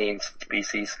 15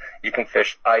 species. You can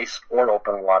fish ice or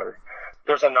open water.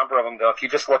 There's a number of them, though. If you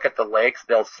just look at the lakes,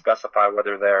 they'll specify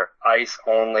whether they're ice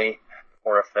only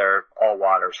or if they're all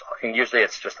waters. And usually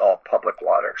it's just all public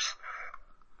waters.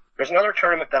 There's another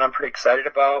tournament that I'm pretty excited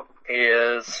about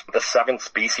is the 7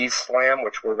 Species Slam,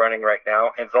 which we're running right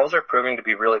now, and those are proving to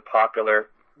be really popular.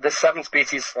 The 7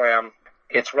 Species Slam,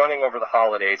 it's running over the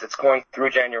holidays. It's going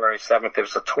through January 7th. It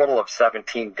was a total of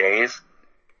 17 days.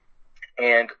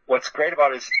 And what's great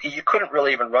about it is you couldn't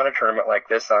really even run a tournament like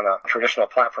this on a traditional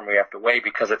platform we have to weigh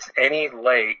because it's any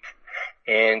lake,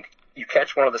 and you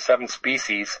catch one of the 7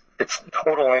 species, it's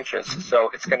total inches. So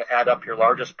it's going to add up your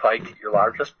largest pike, your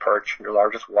largest perch, your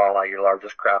largest walleye, your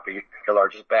largest crappie, your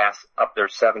largest bass, up there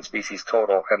 7 species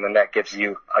total, and then that gives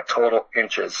you a total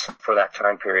inches for that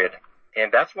time period.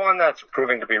 And that's one that's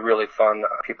proving to be really fun.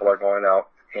 People are going out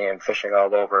and fishing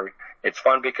all over. It's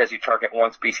fun because you target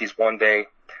one species one day,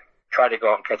 try to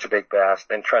go out and catch a big bass,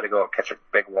 then try to go out and catch a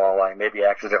big walleye, maybe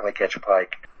accidentally catch a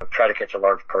pike, try to catch a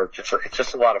large perch. It's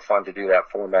just a lot of fun to do that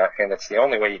format, and it's the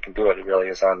only way you can do it. It really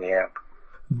is on the app.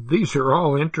 These are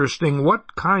all interesting.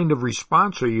 What kind of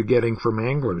response are you getting from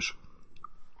anglers?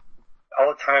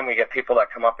 All the time we get people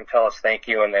that come up and tell us thank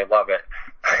you, and they love it.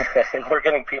 And we're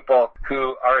getting people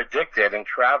who are addicted and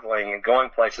traveling and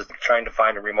going places, trying to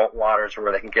find remote waters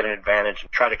where they can get an advantage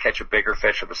and try to catch a bigger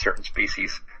fish of a certain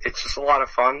species. It's just a lot of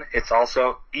fun. It's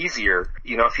also easier.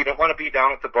 You know, if you don't want to be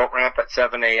down at the boat ramp at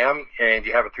 7 a.m. and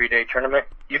you have a 3-day tournament,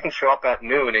 you can show up at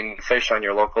noon and fish on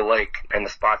your local lake and the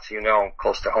spots you know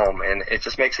close to home. And it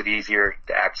just makes it easier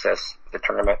to access the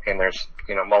tournament. And there's,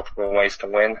 you know, multiple ways to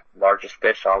win. Largest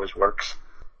fish always works.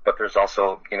 But there's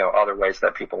also, you know, other ways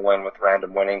that people win with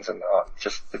random winnings, and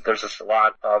there's just a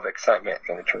lot of excitement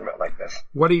in a tournament like this.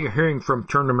 What are you hearing from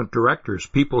tournament directors,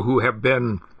 people who have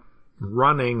been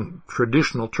running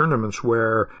traditional tournaments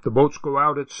where the boats go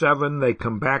out at 7, they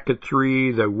come back at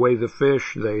 3, they weigh the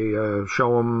fish, they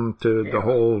show them to the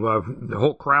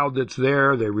whole crowd that's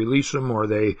there, they release them, or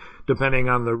they, depending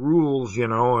on the rules, you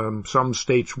know, some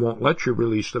states won't let you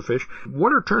release the fish.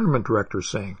 What are tournament directors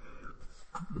saying?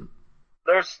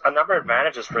 There's a number of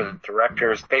advantages for the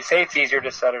directors. They say it's easier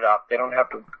to set it up. They don't have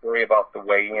to worry about the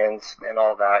weigh-ins and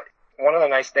all that. One of the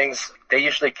nice things, they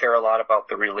usually care a lot about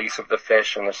the release of the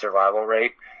fish and the survival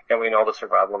rate. And we know the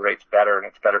survival rate's better, and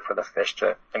it's better for the fish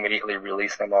to immediately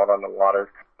release them out on the water.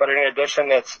 But in addition,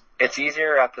 it's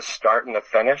easier at the start and the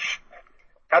finish.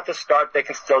 At the start, they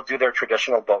can still do their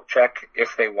traditional boat check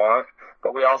if they want.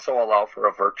 But we also allow for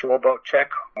a virtual boat check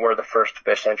where the first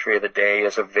fish entry of the day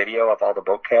is a video of all the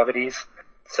boat cavities.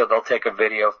 So they'll take a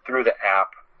video through the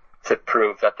app to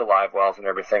prove that the live wells and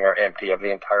everything are empty of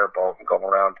the entire boat and go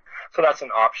around. So that's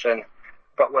an option.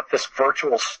 But with this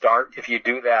virtual start, if you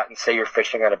do that and say you're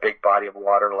fishing on a big body of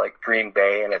water like Green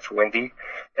Bay and it's windy,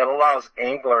 it allows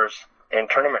anglers and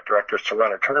tournament directors to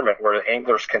run a tournament where the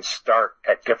anglers can start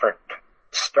at different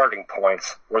starting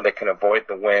points where they can avoid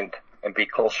the wind and be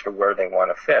closer to where they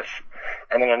want to fish.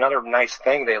 And then another nice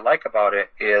thing they like about it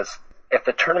is if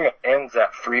the tournament ends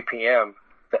at 3 p.m.,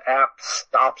 the app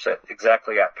stops it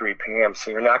exactly at 3 p.m.,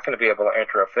 so you're not going to be able to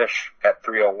enter a fish at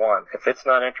 3:01. If it's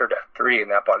not entered at 3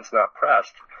 and that button's not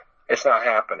pressed, it's not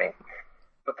happening.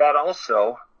 But that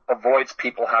also avoids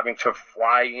people having to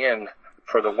fly in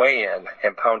for the weigh-in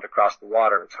and pound across the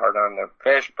water. It's hard on the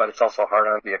fish, but it's also hard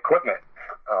on the equipment.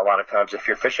 A lot of times if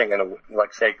you're fishing in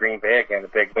like say Green Bay again, a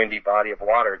big windy body of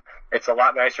water, it's a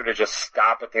lot nicer to just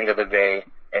stop at the end of the day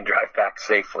and drive back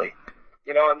safely.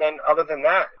 You know, and then other than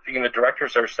that, you know,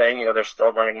 directors are saying, you know, they're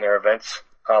still running their events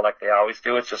like they always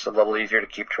do. It's just a little easier to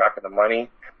keep track of the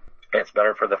money. It's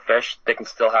better for the fish. They can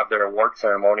still have their award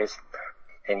ceremonies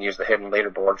and use the hidden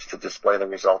leaderboards to display the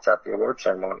results at the award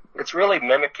ceremony. It's really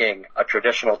mimicking a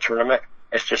traditional tournament.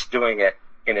 It's just doing it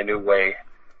in a new way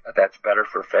that's better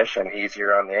for fish and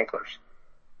easier on the anglers.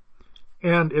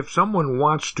 And if someone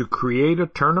wants to create a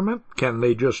tournament, can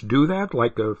they just do that?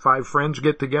 Like 5 friends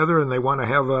get together and they want to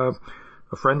have a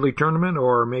friendly tournament,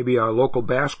 or maybe a local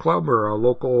bass club or a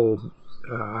local,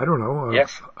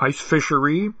 yes, ice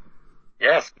fishery?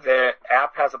 Yes, the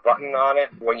app has a button on it.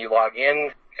 When you log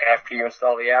in, after you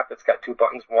install the app, it's got 2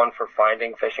 buttons, one for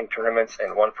finding fishing tournaments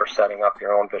and one for setting up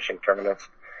your own fishing tournaments.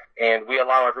 And we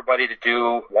allow everybody to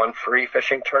do one free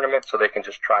fishing tournament so they can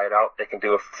just try it out. They can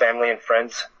do a family and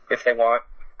friends if they want,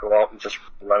 go out and just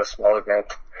run a small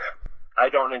event. I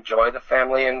don't enjoy the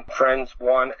family and friends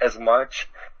one as much,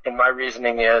 and my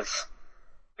reasoning is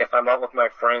if I'm out with my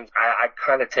friends, I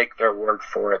kind of take their word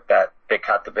for it that they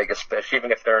caught the biggest fish,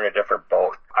 even if they're in a different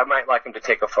boat. I might like them to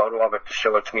take a photo of it to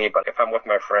show it to me, but if I'm with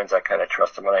my friends, I kind of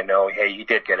trust them and I know, hey, you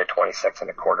did get a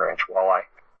 26¼ inch walleye.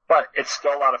 But it's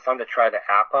still a lot of fun to try the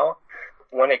app out.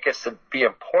 When it gets to be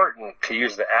important to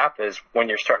use the app is when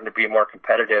you're starting to be more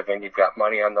competitive and you've got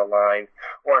money on the line,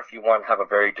 or if you want to have a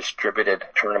very distributed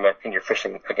tournament and you're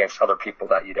fishing against other people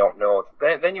that you don't know,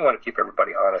 then you want to keep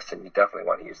everybody honest and you definitely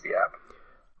want to use the app.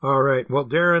 All right. Well,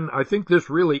 Darren, I think this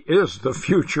really is the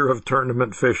future of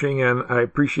tournament fishing, and I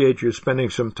appreciate you spending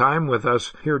some time with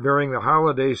us here during the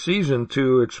holiday season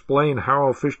to explain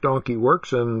how Fish Donkey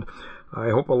works, and I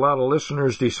hope a lot of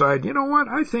listeners decide, you know what,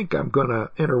 I think I'm going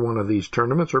to enter one of these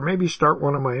tournaments or maybe start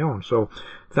one of my own. So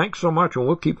thanks so much, and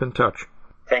we'll keep in touch.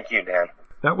 Thank you, Dan.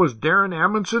 That was Darren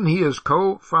Amundsen. He is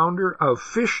co-founder of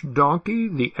Fish Donkey.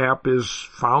 The app is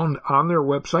found on their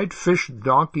website,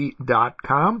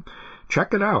 fishdonkey.com.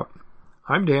 Check it out.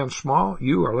 I'm Dan Small.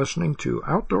 You are listening to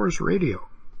Outdoors Radio.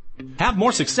 Have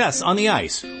more success on the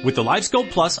ice with the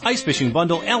LiveScope Plus Ice Fishing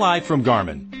Bundle LI from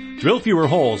Garmin. Drill fewer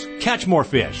holes, catch more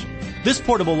fish. This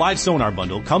portable live sonar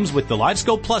bundle comes with the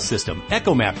LiveScope Plus system,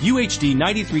 EchoMap UHD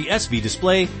 93 SV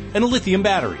display, and a lithium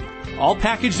battery. All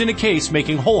packaged in a case,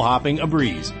 making hole hopping a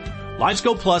breeze.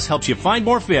 LiveScope Plus helps you find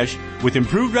more fish with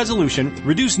improved resolution,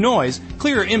 reduced noise,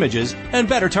 clearer images, and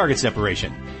better target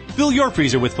separation. Fill your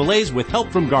freezer with fillets with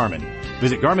help from Garmin.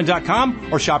 Visit Garmin.com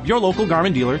or shop your local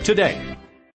Garmin dealer today.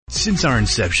 Since our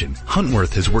inception,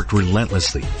 Huntworth has worked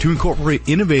relentlessly to incorporate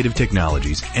innovative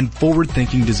technologies and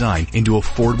forward-thinking design into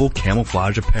affordable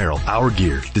camouflage apparel. Our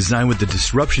gear, designed with the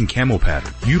disruption camo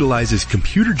pattern, utilizes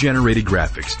computer-generated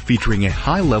graphics featuring a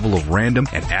high level of random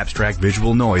and abstract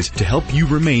visual noise to help you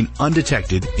remain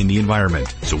undetected in the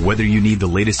environment. So whether you need the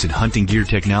latest in hunting gear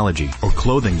technology or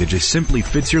clothing that just simply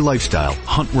fits your lifestyle,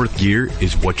 Huntworth gear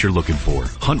is what you're looking for.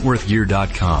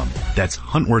 HuntworthGear.com. That's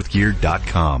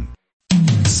HuntworthGear.com.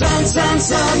 Sun, sun,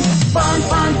 sun, fun,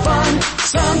 fun, fun.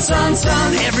 Sun, sun,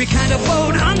 sun, every kind of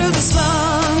boat under the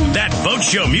sun. That boat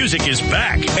show music is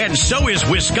back, and so is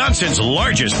Wisconsin's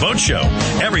largest boat show.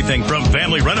 Everything from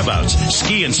family runabouts,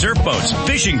 ski and surf boats,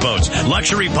 fishing boats,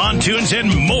 luxury pontoons, and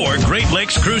more Great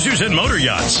Lakes cruisers and motor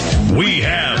yachts. We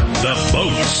have the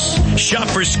boats. Shop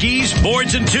for skis,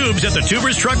 boards, and tubes at the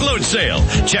Tubers Truckload Sale.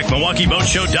 Check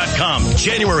MilwaukeeBoatShow.com,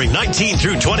 January 19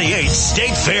 through 28,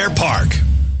 State Fair Park.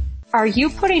 Are you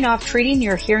putting off treating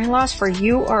your hearing loss for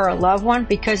you or a loved one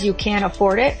because you can't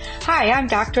afford it? Hi, I'm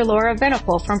Dr. Laura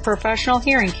Venipal from Professional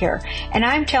Hearing Care, and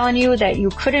I'm telling you that you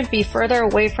couldn't be further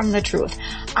away from the truth.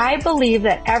 I believe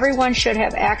that everyone should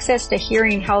have access to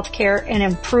hearing health care and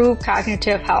improve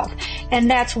cognitive health, and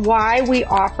that's why we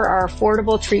offer our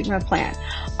affordable treatment plan.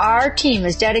 Our team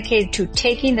is dedicated to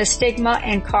taking the stigma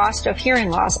and cost of hearing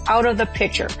loss out of the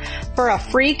picture. For a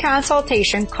free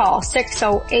consultation, call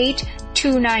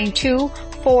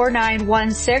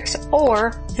 608-292-4916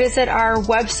 or visit our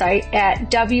website at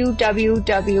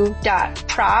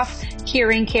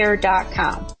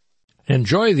www.profhearingcare.com.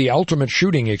 Enjoy the ultimate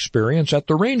shooting experience at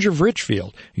the Range of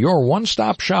Richfield, your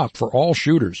one-stop shop for all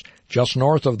shooters. Just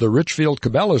north of the Richfield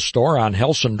Cabela's store on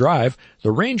Helson Drive,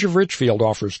 the Range of Richfield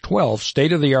offers 12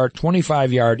 state-of-the-art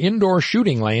 25-yard indoor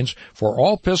shooting lanes for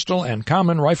all pistol and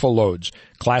common rifle loads,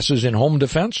 classes in home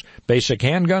defense, basic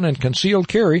handgun and concealed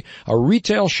carry, a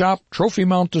retail shop, trophy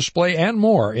mount display, and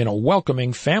more in a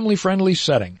welcoming, family-friendly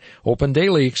setting. Open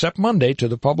daily except Monday to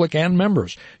the public and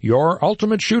members. Your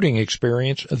ultimate shooting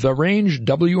experience,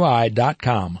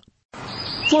 therangewi.com.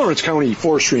 Florence County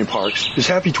Forestry and Parks is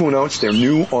happy to announce their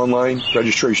new online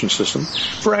registration system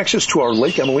for access to our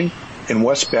Lake Emily and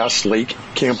West Bass Lake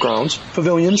campgrounds,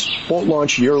 pavilions, boat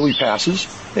launch yearly passes,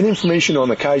 and information on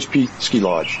the Keyes Peak Ski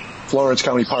Lodge.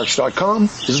 FlorenceCountyParks.com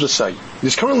is the site. It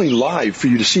is currently live for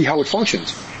you to see how it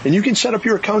functions, and you can set up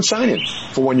your account sign-in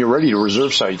for when you're ready to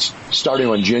reserve sites starting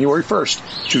on January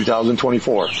 1st,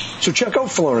 2024. So check out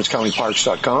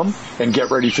FlorenceCountyParks.com and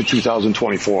get ready for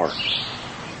 2024.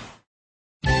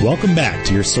 Welcome back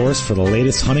to your source for the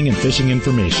latest hunting and fishing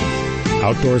information.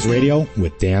 Outdoors Radio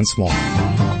with Dan Small.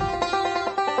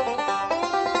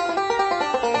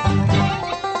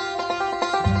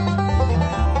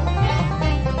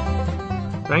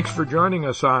 Thanks for joining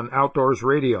us on Outdoors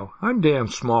Radio. I'm Dan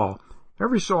Small.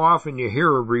 Every so often you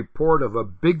hear a report of a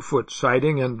Bigfoot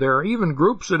sighting, and there are even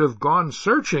groups that have gone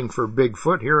searching for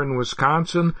Bigfoot here in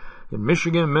Wisconsin, in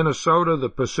Michigan, Minnesota, the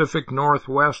Pacific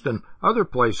Northwest, and other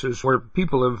places where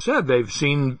people have said they've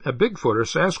seen a Bigfoot or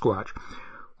Sasquatch.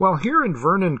 Well, here in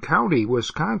Vernon County,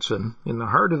 Wisconsin, in the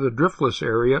heart of the Driftless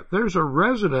area, there's a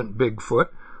resident Bigfoot.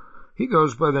 He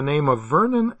goes by the name of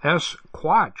Vernon S.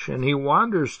 Quatch, and he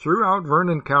wanders throughout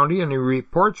Vernon County, and he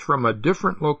reports from a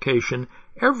different location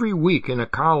every week in a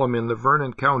column in the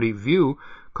Vernon County View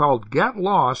called Get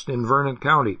Lost in Vernon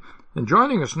County. And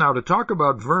joining us now to talk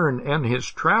about Vern and his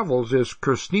travels is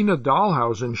Christina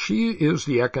Dollhausen. She is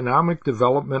the Economic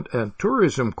Development and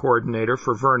Tourism Coordinator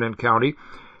for Vernon County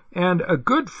and a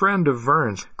good friend of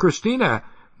Vern's. Christina,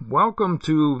 welcome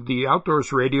to the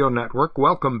Outdoors Radio Network.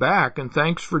 Welcome back, and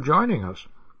thanks for joining us.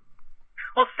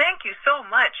 Well, thank you so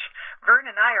much. Vern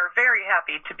and I are very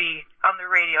happy to be on the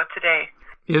radio today.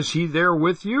 Is he there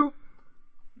with you?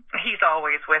 He's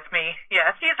always with me.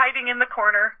 Yes, he's hiding in the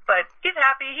corner, but he's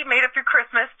happy. He made it through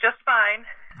Christmas just fine.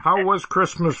 How was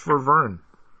Christmas for Vern?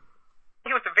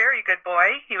 He was a very good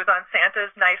boy. He was on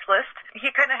Santa's nice list.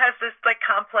 He kind of has this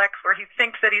complex where he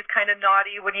thinks that he's kind of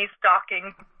naughty when he's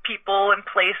stalking people and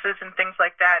places and things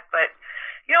like that. But,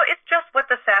 it's just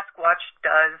what the Sasquatch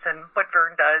does and what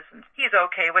Vern does. And he's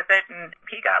okay with it, and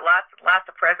he got lots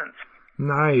of presents.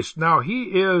 Nice. Now,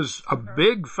 he is a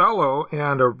big fellow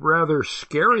and a rather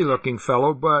scary-looking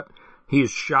fellow, but he's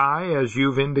shy, as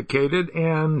you've indicated,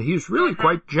 and he's really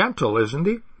quite gentle, isn't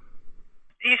he?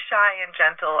 He's shy and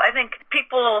gentle. I think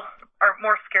people are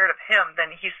more scared of him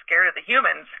than he's scared of the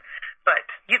humans, but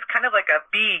he's kind of like a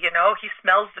bee, He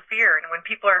smells the fear, and when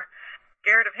people are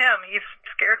scared of him, he's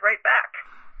scared right back.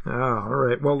 Oh, all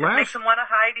right. Well, it makes him want to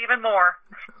hide even more.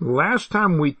 Last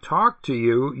time we talked to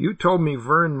you, you told me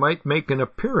Vern might make an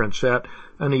appearance at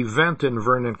an event in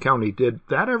Vernon County. Did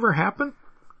that ever happen?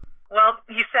 Well,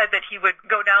 he said that he would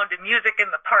go down to Music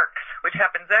in the Parks, which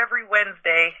happens every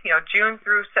Wednesday, June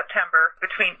through September,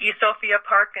 between East Sophia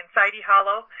Park and Sidey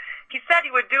Hollow. He said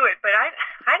he would do it, but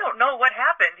I don't know what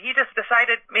happened. He just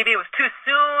decided maybe it was too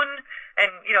soon,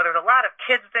 and, there was a lot of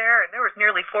kids there, and there was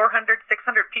nearly 400,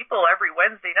 600 people every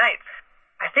Wednesday night.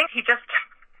 I think he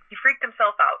freaked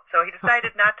himself out, so he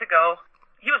decided not to go.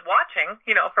 He was watching,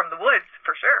 from the woods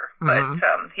for sure, but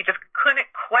he just couldn't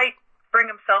quite bring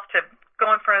himself to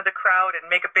go in front of the crowd and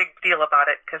make a big deal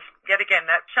about it, because, yet again,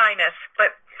 that shyness.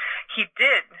 But he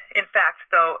did, in fact,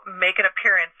 though, make an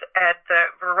appearance at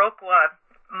the Viroqua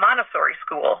Montessori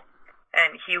School,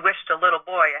 and he wished a little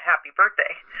boy a happy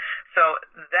birthday. So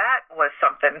that was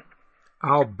something.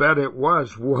 I'll bet it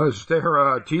was. Was there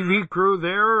a TV crew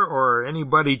there or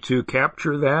anybody to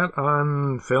capture that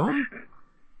on film?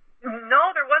 No,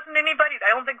 there wasn't anybody.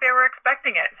 I don't think they were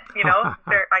expecting it.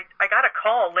 I got a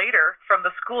call later from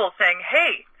the school saying,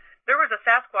 hey, there was a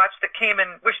Sasquatch that came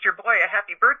and wished your boy a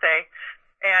happy birthday,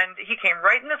 and he came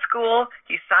right in the school.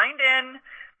 He signed in.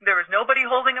 There was nobody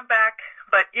holding him back,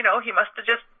 but, he must have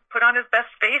just put on his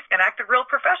best face and acted real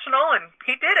professional, and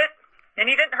he did it. And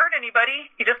he didn't hurt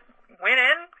anybody. He just went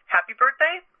in, happy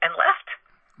birthday, and left.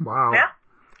 Wow. Yeah.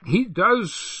 He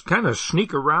does kind of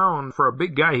sneak around. For a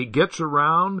big guy, he gets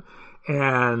around,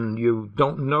 and you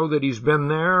don't know that he's been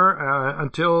there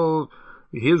until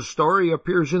his story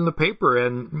appears in the paper,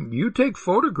 and you take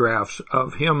photographs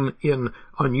of him in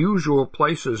unusual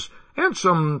places and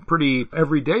some pretty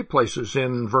everyday places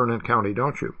in Vernon County,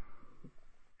 don't you?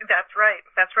 That's right.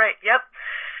 That's right. Yep.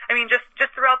 I mean, just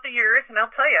throughout the years, and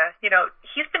I'll tell you,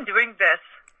 he's been doing this,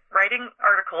 writing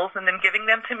articles and then giving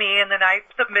them to me, and then I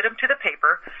submit them to the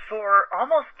paper for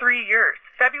almost 3 years.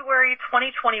 February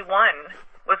 2021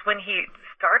 was when he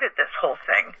started this whole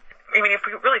thing. I mean, if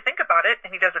we really think about it,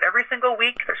 and he does it every single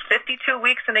week, there's 52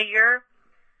 weeks in a year,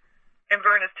 and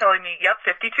Vern is telling me, yep,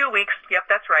 52 weeks, yep,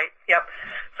 that's right, yep.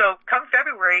 So come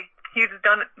February, he's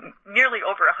done nearly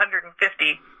over 150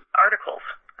 articles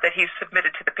that he's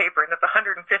submitted to the paper, and that's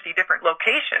 150 different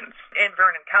locations in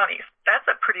Vernon County. That's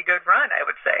a pretty good run, I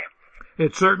would say.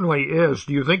 It certainly is.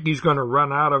 Do you think he's going to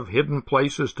run out of hidden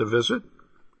places to visit?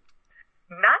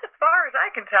 Not as far as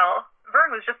I can tell. Vern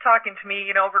was just talking to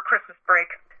me, over Christmas break.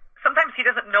 Sometimes he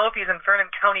doesn't know if he's in Vernon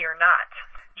County or not.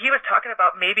 He was talking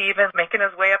about maybe even making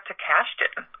his way up to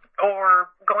Cashton, or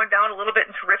going down a little bit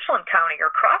into Richland County or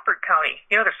Crawford County.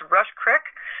 There's Rush Creek.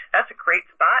 That's a great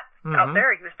spot out there.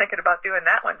 He was thinking about doing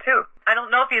that one, too. I don't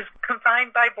know if he's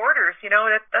confined by borders.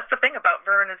 That's the thing about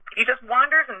Vern, is he just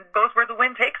wanders and goes where the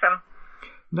wind takes him.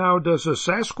 Now, does a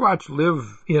Sasquatch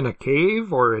live in a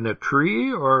cave or in a tree,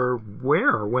 or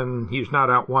where when he's not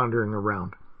out wandering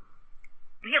around?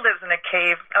 He lives in a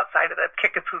cave outside of the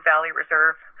Kickapoo Valley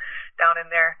Reserve, down in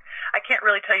there. I can't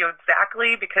really tell you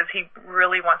exactly, because he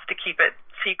really wants to keep it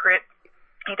secret.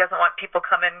 He doesn't want people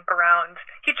coming around.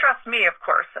 He trusts me, of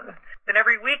course, and then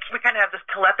every week we kind of have this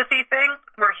telepathy thing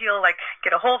where he'll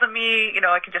get a hold of me.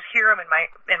 I can just hear him in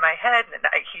my head, and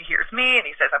he hears me, and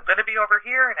he says, I'm going to be over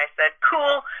here, and I said,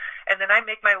 cool, and then I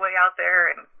make my way out there,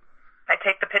 and I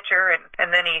take the picture, and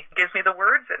then he gives me the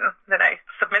words, and then I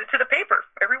submit it to the paper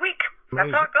every week.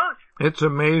 Amazing. That's how it goes. It's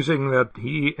amazing that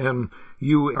he and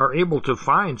you are able to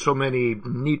find so many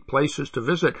neat places to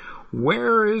visit.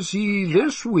 Where is he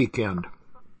this weekend?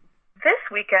 This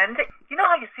weekend, you know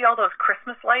how you see all those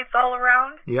Christmas lights all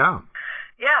around? Yeah.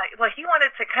 Yeah, well, he wanted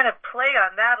to kind of play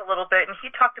on that a little bit, and he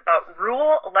talked about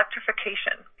rural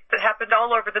electrification that happened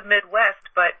all over the Midwest,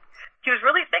 but he was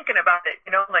really thinking about it,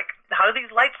 how do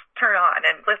these lights turn on?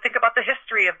 And let's think about the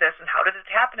history of this, and how did it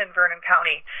happen in Vernon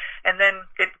County? And then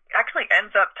it actually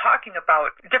ends up talking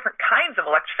about different kinds of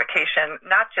electrification,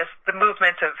 not just the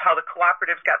movement of how the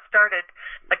cooperatives got started,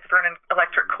 like the Vernon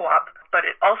Electric Co-op, but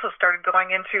it also started going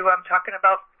into talking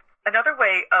about another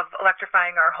way of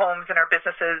electrifying our homes and our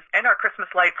businesses and our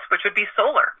Christmas lights, which would be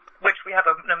solar, which we have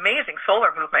an amazing solar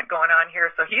movement going on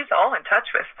here. So he's all in touch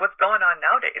with what's going on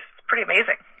nowadays. It's pretty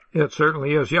amazing. It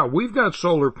certainly is. Yeah, we've got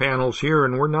solar panels here,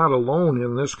 and we're not alone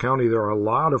in this county. There are a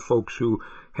lot of folks who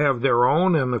have their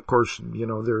own, and of course,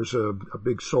 there's a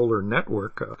big solar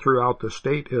network throughout the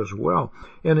state as well.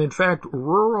 And in fact,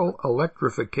 rural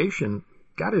electrification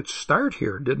got its start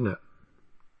here, didn't it?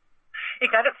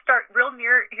 It got its start real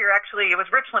near here, actually. It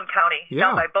was Richland County,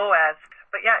 down by Boaz.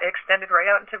 But yeah, it extended right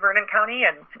out into Vernon County,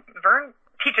 and Vern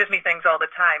teaches me things all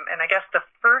the time. And I guess the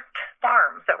first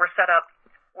farms that were set up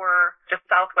were just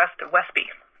southwest of Westby.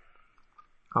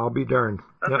 I'll be darned.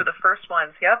 Those were the first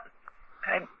ones, yep.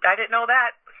 I didn't know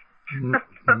that.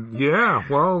 Yeah,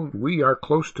 well, we are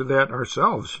close to that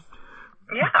ourselves.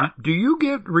 Yeah. Do you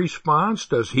get response?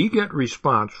 Does he get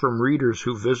response from readers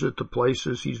who visit the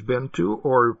places he's been to,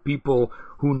 or people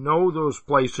who know those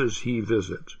places he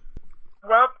visits?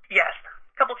 Well, yes.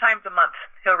 A couple times a month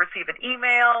he'll receive an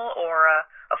email or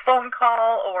a phone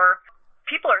call, or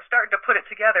people are starting to put it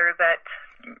together that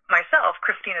myself,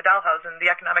 Christina Dollhausen,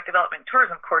 the Economic Development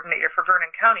Tourism Coordinator for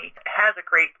Vernon County, has a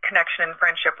great connection and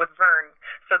friendship with Vern.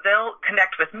 So they'll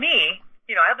connect with me.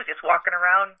 You know, I was just walking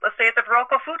around, let's say at the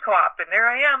Verocco Food Co-op, and there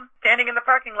I am, standing in the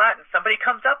parking lot, and somebody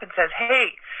comes up and says,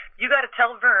 hey, you got to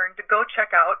tell Vern to go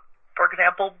check out, for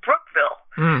example, Brookville.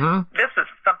 Mm-hmm. This is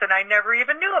something I never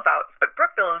even knew about. But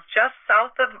Brookville is just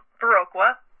south of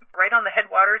Verocco, right on the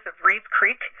headwaters of Reeds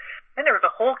Creek, and there was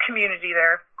a whole community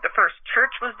there. The first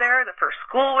church was there. The first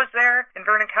school was there in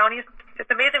Vernon County.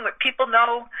 It's amazing what people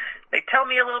know. They tell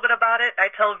me a little bit about it.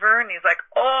 I tell Vern, and he's like,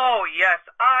 oh, yes,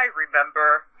 I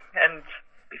remember. And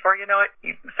before you know it,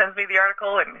 he sends me the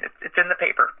article, and it's in the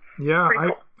paper. Yeah,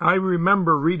 cool. I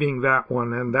remember reading that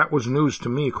one, and that was news to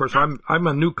me. Of course, I'm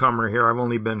a newcomer here. I've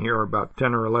only been here about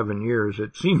 10 or 11 years.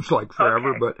 It seems like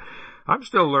forever, but I'm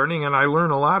still learning, and I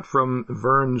learn a lot from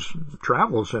Vern's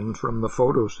travels and from the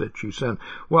photos that you send.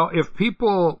 Well, if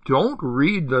people don't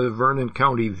read the Vernon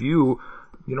County View,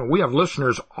 you know, we have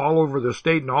listeners all over the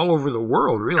state and all over the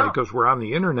world, really, because we're on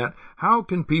the Internet. How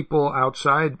can people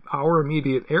outside our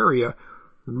immediate area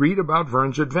read about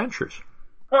Vern's adventures?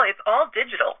 Well, it's all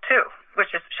digital, too,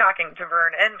 which is shocking to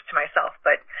Vern and to myself.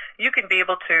 But you can be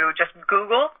able to just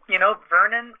Google, you know,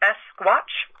 Vernon S.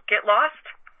 Quatch, get lost,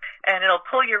 and it'll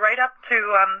pull you right up to,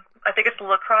 I think it's the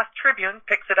La Crosse Tribune,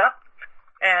 picks it up,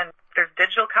 and there's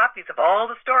digital copies of all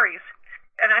the stories.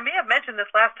 And I may have mentioned this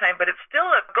last time, but it's still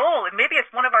a goal, and maybe it's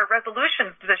one of our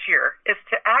resolutions this year, is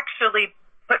to actually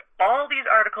put all these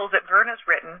articles that Vern has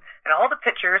written and all the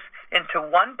pictures into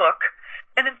one book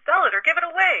and then sell it or give it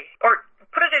away or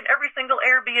put it in every single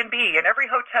Airbnb and every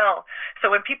hotel.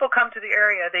 So when people come to the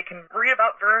area, they can read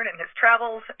about Vern and his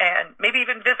travels and maybe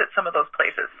even visit some of those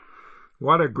places.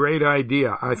 What a great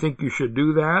idea. I think you should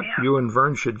do that. Yeah. You and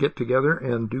Vern should get together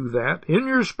and do that in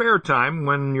your spare time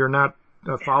when you're not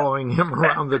following him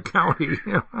around the county.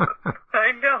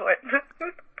 I know it.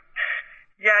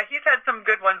 Yeah, he's had some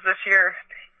good ones this year.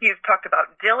 He's talked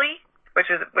about Dilley, which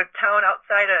is a town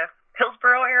outside of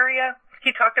Hillsborough area.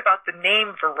 He talked about the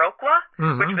name Verocco,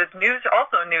 which was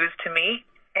also news to me,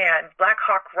 and Black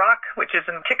Hawk Rock, which is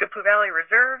in Kickapoo Valley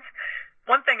Reserve.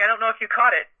 One thing, I don't know if you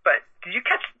caught it, but did you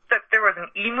catch that there was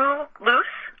an emu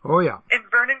loose? Oh, yeah. In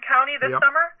Vernon County this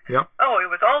summer? Yep. Oh, it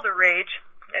was all the rage.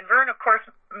 And Vern, of course,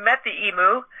 met the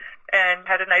emu and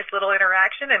had a nice little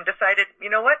interaction and decided,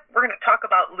 you know what, we're going to talk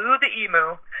about Lou the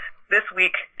emu this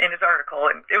week in his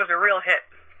article, and it was a real hit.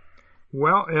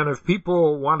 Well, and if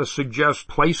people want to suggest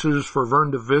places for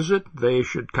Vern to visit, they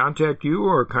should contact you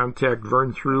or contact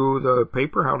Vern through the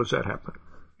paper. How does that happen?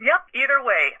 Yep, either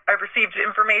way. I've received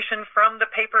information from the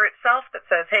paper itself that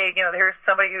says, hey, you know, here's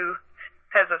somebody who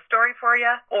has a story for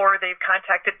you, or they've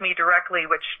contacted me directly,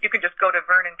 which you can just go to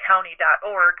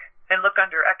vernoncounty.org and look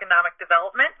under economic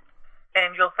development,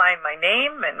 and you'll find my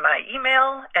name and my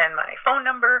email and my phone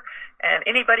number, and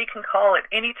anybody can call at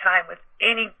any time with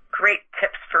any great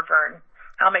tips for Vern.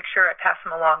 I'll make sure I pass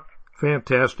them along.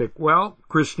 Fantastic. Well,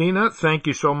 Christina, thank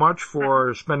you so much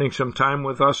for spending some time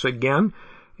with us again.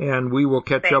 And we will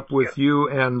catch up with you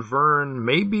and Vern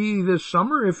maybe this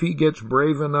summer if he gets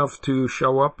brave enough to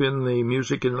show up in the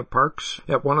Music in the Parks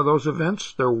at one of those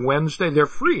events. They're Wednesday. They're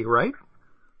free, right?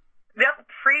 Yep,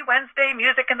 free Wednesday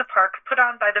Music in the Parks put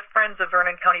on by the Friends of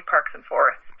Vernon County Parks and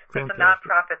Forests. Fantastic. It's a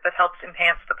nonprofit that helps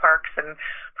enhance the parks and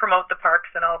promote the parks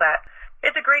and all that.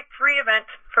 It's a great free event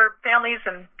for families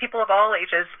and people of all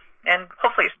ages. And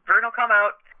hopefully Vern will come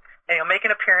out and he'll make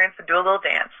an appearance and do a little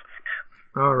dance.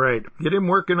 All right. Get him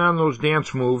working on those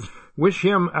dance moves. Wish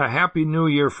him a happy new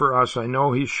year for us. I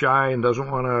know he's shy and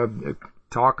doesn't want to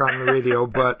talk on the radio,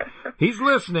 but he's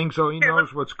listening, so he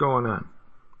knows what's going on.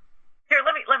 Here,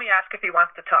 let me ask if he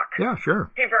wants to talk. Yeah,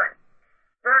 sure. Hey, Vern.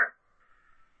 Vern.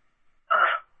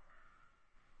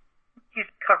 He's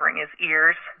covering his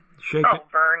ears.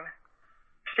 Vern.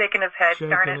 Shaking his head,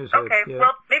 darn it. Okay,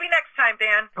 well, maybe next time,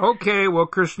 Dan. Okay, well,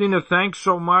 Christina, thanks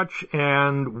so much,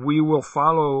 and we will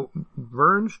follow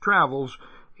Vern's travels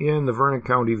in the Vernon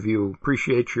County View.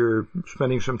 Appreciate your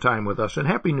spending some time with us, and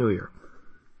Happy New Year.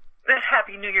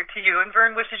 Happy New Year to you, and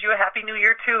Vern wishes you a Happy New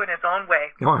Year, too, in his own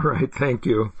way. All right, thank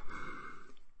you.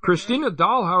 Christina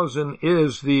Dollhausen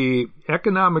is the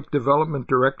Economic Development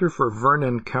Director for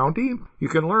Vernon County. You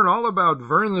can learn all about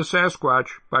Vern the Sasquatch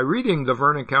by reading the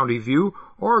Vernon County View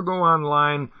or go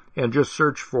online and just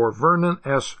search for Vernon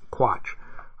S. Quatch.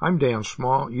 I'm Dan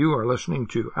Small. You are listening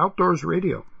to Outdoors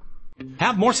Radio.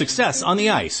 Have more success on the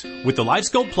ice with the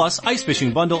LiveScope Plus Ice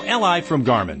Fishing Bundle LI from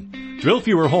Garmin. Drill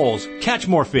fewer holes, catch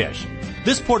more fish.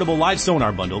 This portable live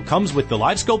sonar bundle comes with the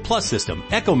LiveScope Plus system,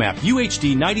 EchoMap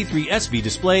UHD 93 SV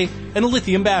display, and a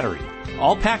lithium battery.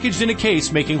 All packaged in a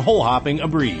case, making hole hopping a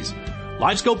breeze.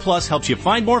 LiveScope Plus helps you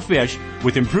find more fish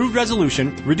with improved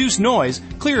resolution, reduced noise,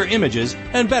 clearer images,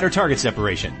 and better target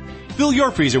separation. Fill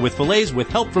your freezer with fillets with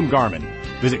help from Garmin.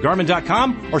 Visit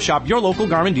Garmin.com or shop your local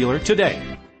Garmin dealer today.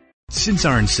 Since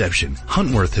our inception,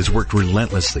 Huntworth has worked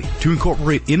relentlessly to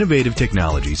incorporate innovative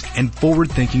technologies and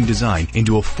forward-thinking design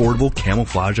into affordable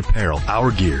camouflage apparel.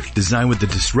 Our gear, designed with the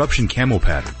Disruption Camo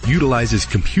pattern, utilizes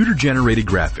computer-generated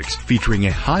graphics featuring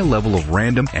a high level of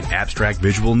random and abstract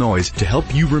visual noise to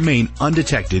help you remain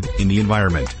undetected in the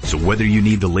environment. So whether you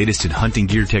need the latest in hunting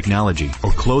gear technology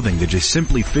or clothing that just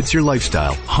simply fits your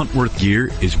lifestyle, Huntworth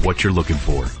gear is what you're looking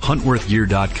for.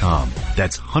 HuntworthGear.com.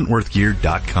 That's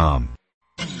HuntworthGear.com.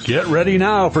 Get ready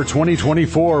now for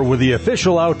 2024 with the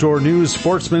official Outdoor News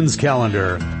Sportsman's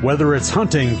Calendar. Whether it's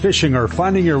hunting, fishing, or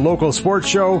finding your local sports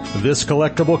show, this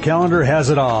collectible calendar has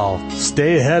it all.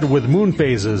 Stay ahead with moon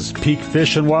phases, peak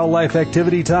fish and wildlife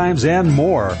activity times, and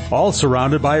more. All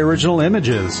surrounded by original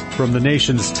images from the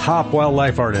nation's top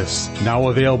wildlife artists. Now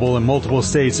available in multiple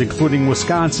states including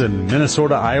Wisconsin,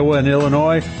 Minnesota, Iowa, and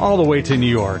Illinois, all the way to New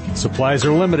York. Supplies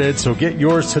are limited, so get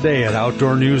yours today at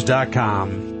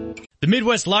OutdoorNews.com. The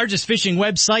Midwest's largest fishing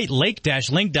website,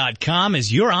 lake-link.com,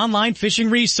 is your online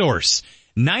fishing resource.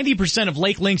 90% of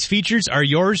Lake Link's features are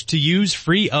yours to use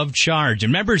free of charge.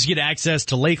 And members get access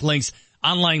to Lake Link's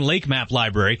online lake map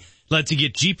library. Lets you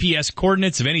get GPS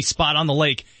coordinates of any spot on the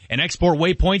lake and export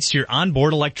waypoints to your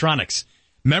onboard electronics.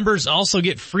 Members also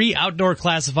get free outdoor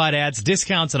classified ads,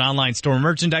 discounts on online store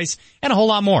merchandise, and a whole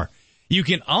lot more. You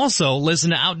can also listen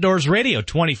to Outdoors Radio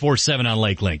 24/7 on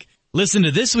Lake Link. Listen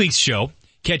to this week's show,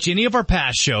 catch any of our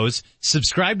past shows,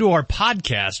 subscribe to our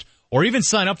podcast, or even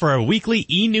sign up for our weekly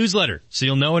e-newsletter so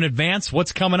you'll know in advance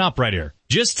what's coming up right here.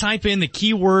 Just type in the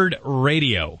keyword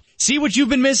radio. See what you've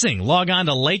been missing. Log on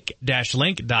to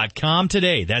lake-link.com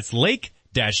today. That's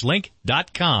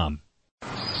lake-link.com.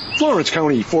 Florence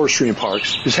County Forestry and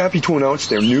Parks is happy to announce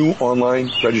their new online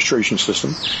registration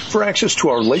system for access to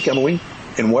our Lake Emily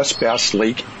and West Bass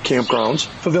Lake campgrounds,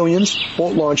 pavilions,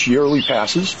 boat launch yearly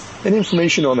passes, and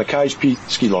information on the Keyes Peak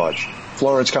Ski Lodge.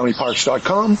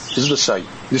 FlorenceCountyParks.com is the site.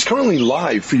 It is currently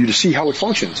live for you to see how it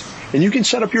functions, and you can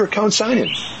set up your account sign-in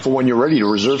for when you're ready to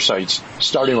reserve sites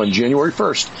starting on January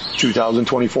 1st,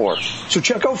 2024. So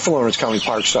check out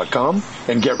FlorenceCountyParks.com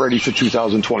and get ready for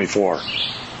 2024.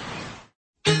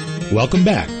 Welcome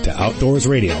back to Outdoors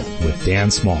Radio with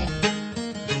Dan Small.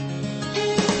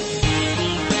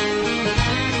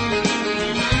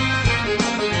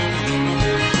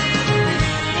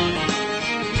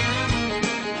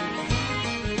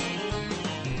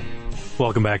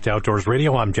 Welcome back to Outdoors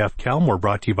Radio. I'm Jeff Kelm. We're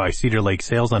brought to you by Cedar Lake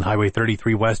Sales on Highway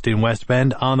 33 West in West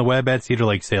Bend, on the web at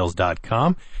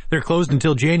cedarlakesales.com. They're closed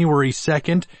until January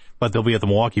 2nd, but they'll be at the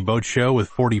Milwaukee Boat Show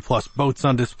with 40-plus boats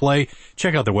on display.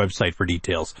 Check out their website for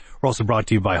details. We're also brought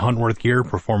to you by Huntworth Gear,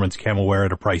 performance camo wear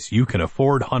at a price you can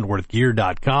afford,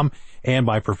 huntworthgear.com, and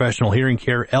by Professional Hearing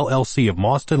Care, LLC of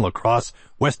Mauston, La Crosse,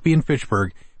 Westby, and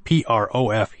Fitchburg,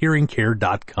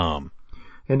 profhearingcare.com.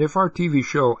 And if our TV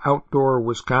show Outdoor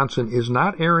Wisconsin is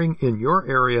not airing in your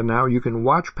area now, you can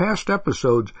watch past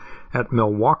episodes at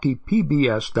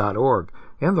MilwaukeePBS.org.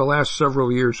 And the last several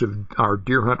years of our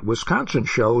Deer Hunt Wisconsin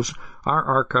shows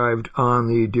are archived on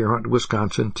the Deer Hunt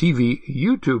Wisconsin TV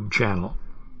YouTube channel.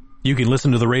 You can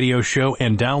listen to the radio show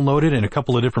and download it in a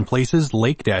couple of different places,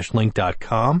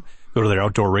 lake-link.com. Go to their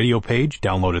outdoor radio page,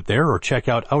 download it there, or check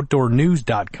out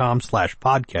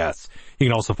outdoornews.com/podcasts. You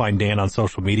can also find Dan on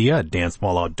social media at Dan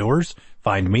Small Outdoors.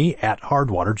 Find me at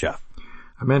Hardwater Jeff.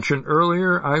 I mentioned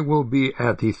earlier I will be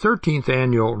at the 13th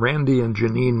annual Randy and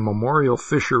Janine Memorial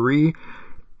Fishery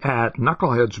at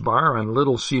Knuckleheads Bar on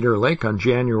Little Cedar Lake on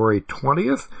January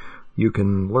 20th. You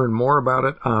can learn more about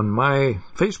it on my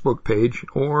Facebook page,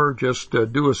 or just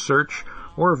do a search.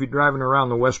 Or if you're driving around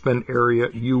the West Bend area,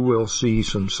 you will see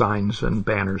some signs and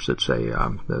banners that say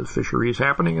the fishery is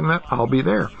happening and that I'll be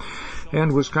there.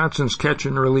 And Wisconsin's Catch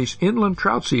and Release Inland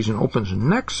Trout Season opens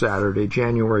next Saturday,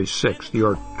 January 6th.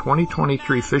 Your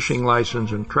 2023 fishing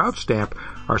license and trout stamp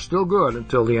are still good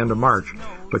until the end of March.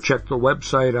 But check the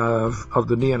website of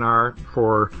the DNR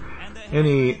for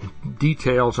any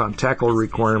details on tackle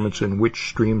requirements and which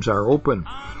streams are open.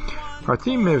 Our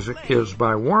theme music is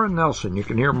by Warren Nelson. You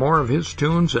can hear more of his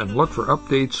tunes and look for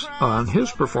updates on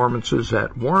his performances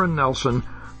at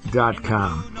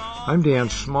warrennelson.com. I'm Dan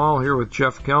Small here with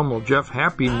Jeff Kelm. Well, Jeff,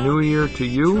 Happy New Year to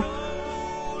you.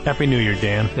 Happy New Year,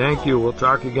 Dan. Thank you. We'll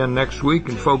talk again next week.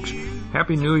 And folks,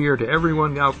 Happy New Year to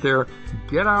everyone out there.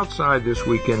 Get outside this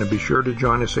weekend and be sure to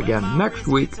join us again next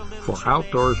week for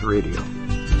Outdoors Radio.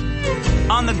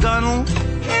 On the gunnel,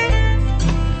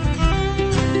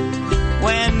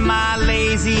 when my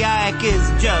lazy Ike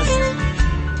is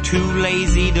just too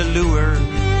lazy to lure,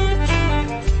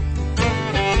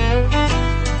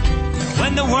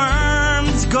 when the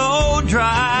worms go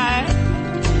dry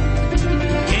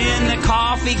in the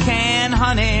coffee can,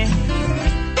 honey,